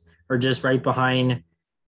record or just right behind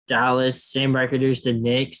Dallas, same record as the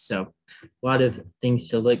Knicks. So a lot of things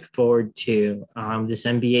to look forward to this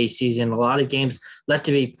NBA season. A lot of games left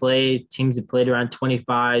to be played. Teams have played around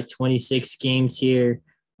 25, 26 games here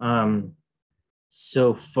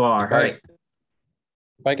so far. All right.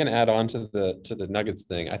 If I can add on to the Nuggets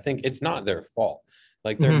thing, I think it's not their fault.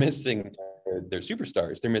 Like they're missing their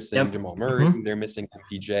superstars. They're missing Jamal Murray. They're missing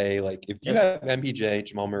MPJ. Like if you have MPJ,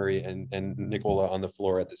 Jamal Murray, and Nikola on the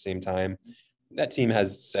floor at the same time, that team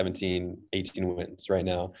has 17, 18 wins right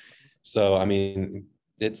now. So I mean,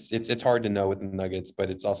 it's hard to know with the Nuggets, but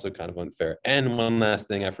it's also kind of unfair. And one last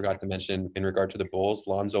thing I forgot to mention in regard to the Bulls,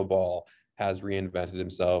 Lonzo Ball has reinvented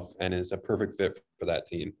himself and is a perfect fit for that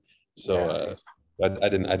team. So yes. I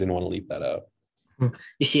didn't want to leave that out.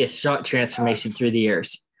 You see a shot transformation through the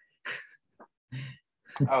years.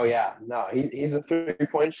 Oh yeah, no, he's a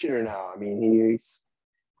 3-point shooter now. I mean,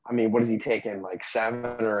 what is he taking, like 7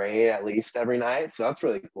 or 8 at least every night? So that's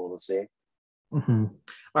really cool to see. Mm-hmm.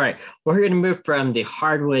 All right, we're going to move from the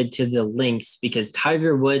hardwood to the links because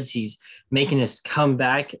Tiger Woods, he's making his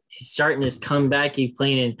comeback. He's starting his comeback. He's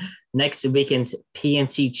playing in next weekend's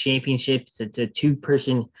PNC Championships. It's a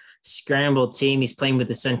 2-person scramble team. He's playing with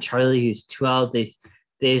his son Charlie, who's 12.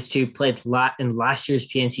 These two played in last year's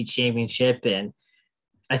PNC Championship, and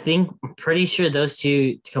I'm pretty sure those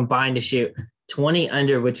two combined to shoot 20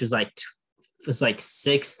 under, which was like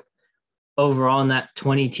 6th overall in that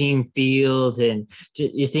 20-team field. And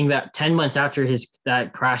you think about 10 months after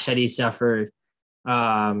that crash that he suffered,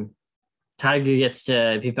 Tiger gets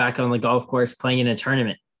to be back on the golf course playing in a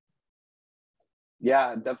tournament.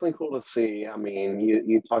 Yeah, definitely cool to see. I mean,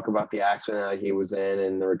 you talk about the accident that he was in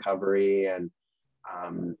and the recovery, and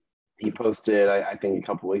he posted, I think a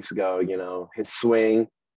couple weeks ago, his swing,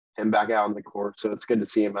 him back out on the court. So it's good to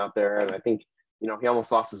see him out there. And I think, he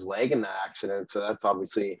almost lost his leg in that accident. So that's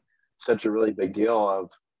obviously such a really big deal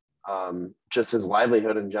of just his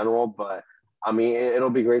livelihood in general. But I mean, it'll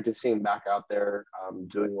be great to see him back out there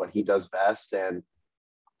doing what he does best. And,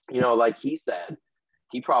 like he said,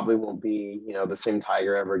 he probably won't be, the same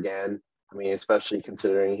Tiger ever again. I mean, especially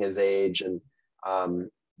considering his age and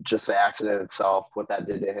just the accident itself, what that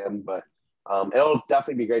did to him. But It'll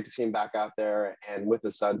definitely be great to see him back out there and with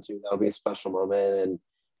his son too. That'll be a special moment. And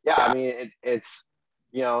yeah, I mean, it's,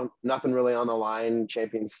 nothing really on the line,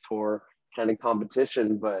 Champions Tour kind of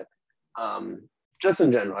competition, but just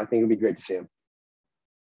in general, I think it'd be great to see him.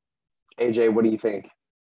 AJ, what do you think?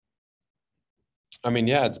 I mean,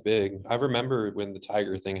 yeah, it's big. I remember when the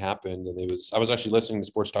Tiger thing happened, and I was actually listening to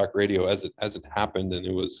Sports Talk Radio as it happened, and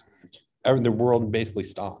the world basically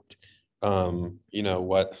stopped. You know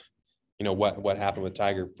what happened with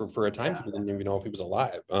Tiger for a time, people didn't even know if he was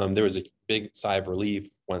alive. There was a big sigh of relief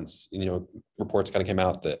once reports kind of came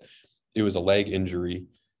out that it was a leg injury,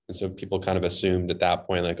 and so people kind of assumed at that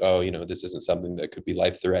point, like, oh, this isn't something that could be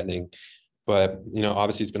life threatening. But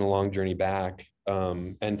obviously it's been a long journey back,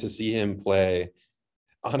 and to see him play,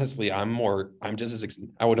 honestly, I'm just as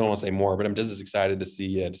I don't want to say more, but I'm just as excited to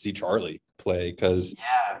see Charlie play because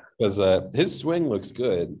his swing looks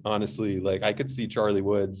good. Honestly, like I could see Charlie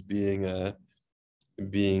Woods being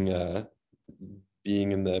being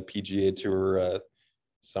in the PGA Tour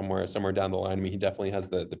somewhere down the line. I mean, he definitely has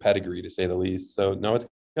the pedigree, to say the least. So no, it's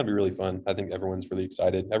gonna be really fun. I think everyone's really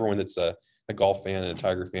excited. Everyone that's a golf fan and a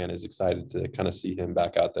Tiger fan is excited to kind of see him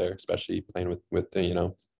back out there, especially playing with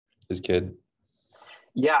his kid.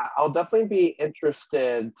 Yeah, I'll definitely be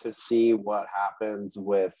interested to see what happens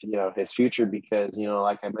with, his future because,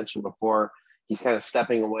 like I mentioned before, he's kind of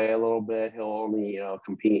stepping away a little bit. He'll only,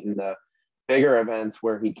 compete in the bigger events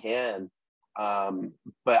where he can.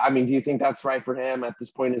 But I mean, do you think that's right for him at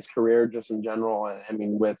this point in his career, just in general? I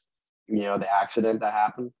mean, with, the accident that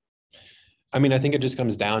happened? I mean, I think it just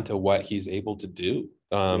comes down to what he's able to do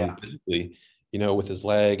physically, with his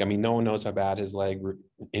leg. I mean, no one knows how bad his leg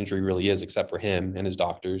injury really is except for him and his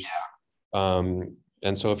doctors. And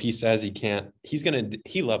so if he says he can't,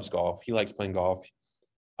 he loves golf. He likes playing golf.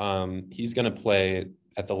 He's going to play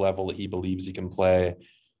at the level that he believes he can play.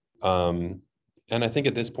 And I think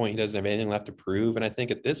at this point, he doesn't have anything left to prove. And I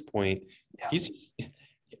think at this point,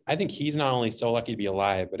 I think he's not only so lucky to be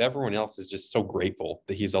alive, but everyone else is just so grateful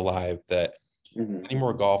that he's alive, that any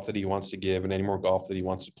more golf that he wants to give and any more golf that he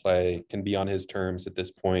wants to play can be on his terms at this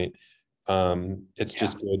point. It's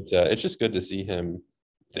just good to see him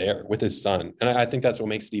there with his son. And I think that's what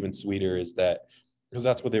makes it even sweeter, is that because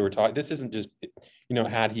that's what they were talking. This isn't just,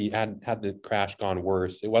 had the crash gone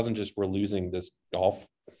worse, it wasn't just we're losing this golf,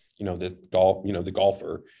 the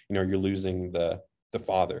golfer, you're losing the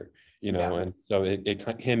father. And so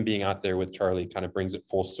him being out there with Charlie kind of brings it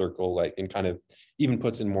full circle, like, and kind of even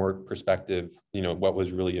puts in more perspective, what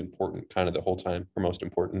was really important kind of the whole time, or most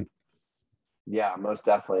important. Yeah, most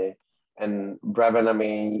definitely. And Brevin, I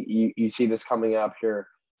mean, you see this coming up here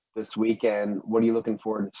this weekend. What are you looking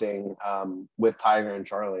forward to seeing with Tiger and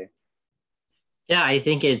Charlie? Yeah, I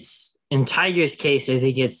think it's in Tiger's case, I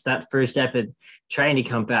think it's that first step in trying to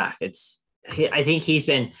come back. I think he's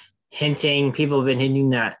been hinting, people have been hinting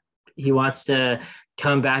that he wants to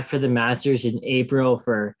come back for the Masters in April,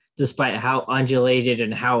 despite how undulated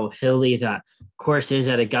and how hilly that course is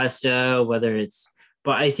at Augusta,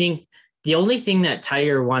 but I think the only thing that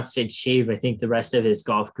Tiger wants to achieve, I think the rest of his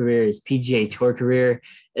golf career, his PGA Tour career,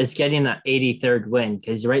 is getting that 83rd win.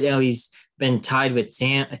 Because right now he's been tied with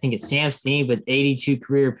Sam Snead with 82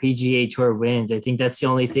 career PGA Tour wins. I think that's the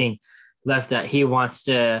only thing left that he wants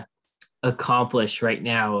to accomplish right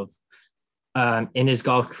now in his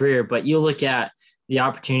golf career. But you look at the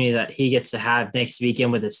opportunity that he gets to have next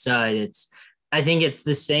weekend with his son. I think it's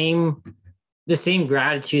the same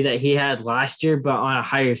gratitude that he had last year, but on a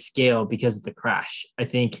higher scale because of the crash. I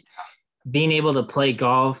think being able to play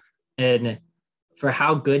golf, and for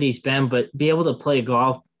how good he's been, but be able to play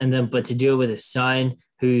golf but to do it with his son,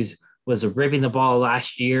 was ripping the ball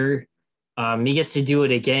last year. He gets to do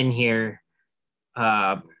it again here.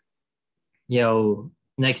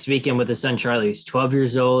 Next weekend with his son Charlie, who's 12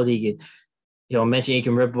 years old. He could, mention he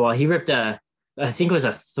can rip the ball. He ripped I think it was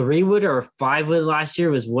a 3-wood or a 5-wood last year.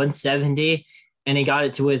 It was 170, and he got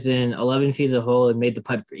it to within 11 feet of the hole and made the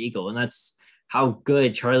putt for eagle. And that's how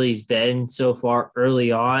good Charlie's been so far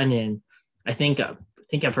early on. And I think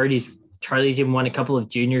I've heard Charlie's even won a couple of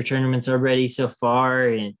junior tournaments already so far.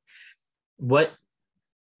 And what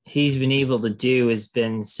he's been able to do has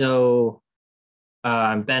been so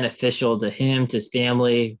beneficial to him, to his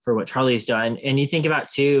family, for what Charlie's done. And you think about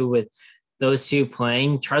too, with those two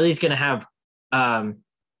playing, Charlie's going to have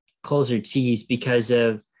closer tees because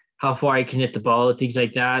of how far he can hit the ball and things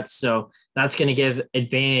like that. So that's going to give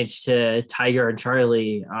advantage to Tiger and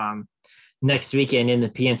Charlie next weekend in the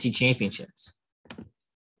PNC Championships.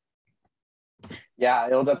 Yeah,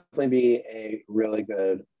 it'll definitely be a really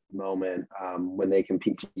good moment when they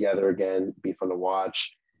compete together again. Be fun to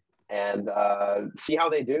watch. and see how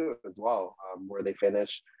they do as well, where they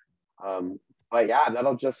finish. But yeah,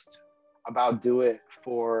 that'll just about do it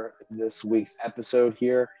for this week's episode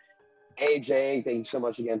here. AJ, thank you so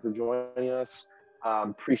much again for joining us.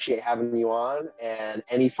 Appreciate having you on. And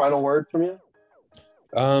any final word from you?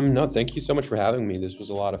 No, thank you so much for having me. This was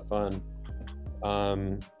a lot of fun.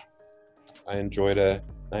 I enjoyed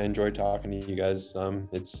talking to you guys.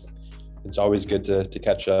 It's always good to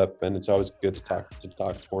catch up, and it's always good to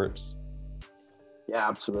talk sports. Yeah,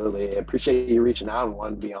 absolutely. I appreciate you reaching out and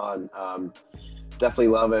wanting to be on. Definitely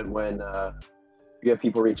love it when you have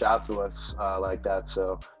people reach out to us like that.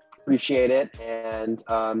 So appreciate it. And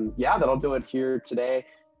yeah, that'll do it here today.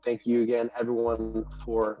 Thank you again, everyone,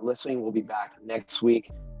 for listening. We'll be back next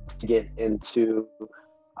week to get into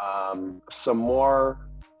some more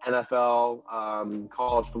NFL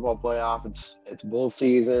college football playoff. It's bowl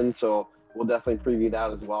season, so we'll definitely preview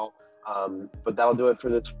that as well. But that'll do it for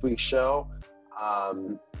this week's show.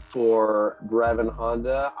 For Brevin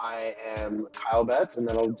Honda, I am Kyle Betts, and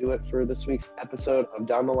that'll do it for this week's episode of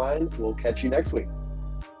Down the Line. We'll catch you next week.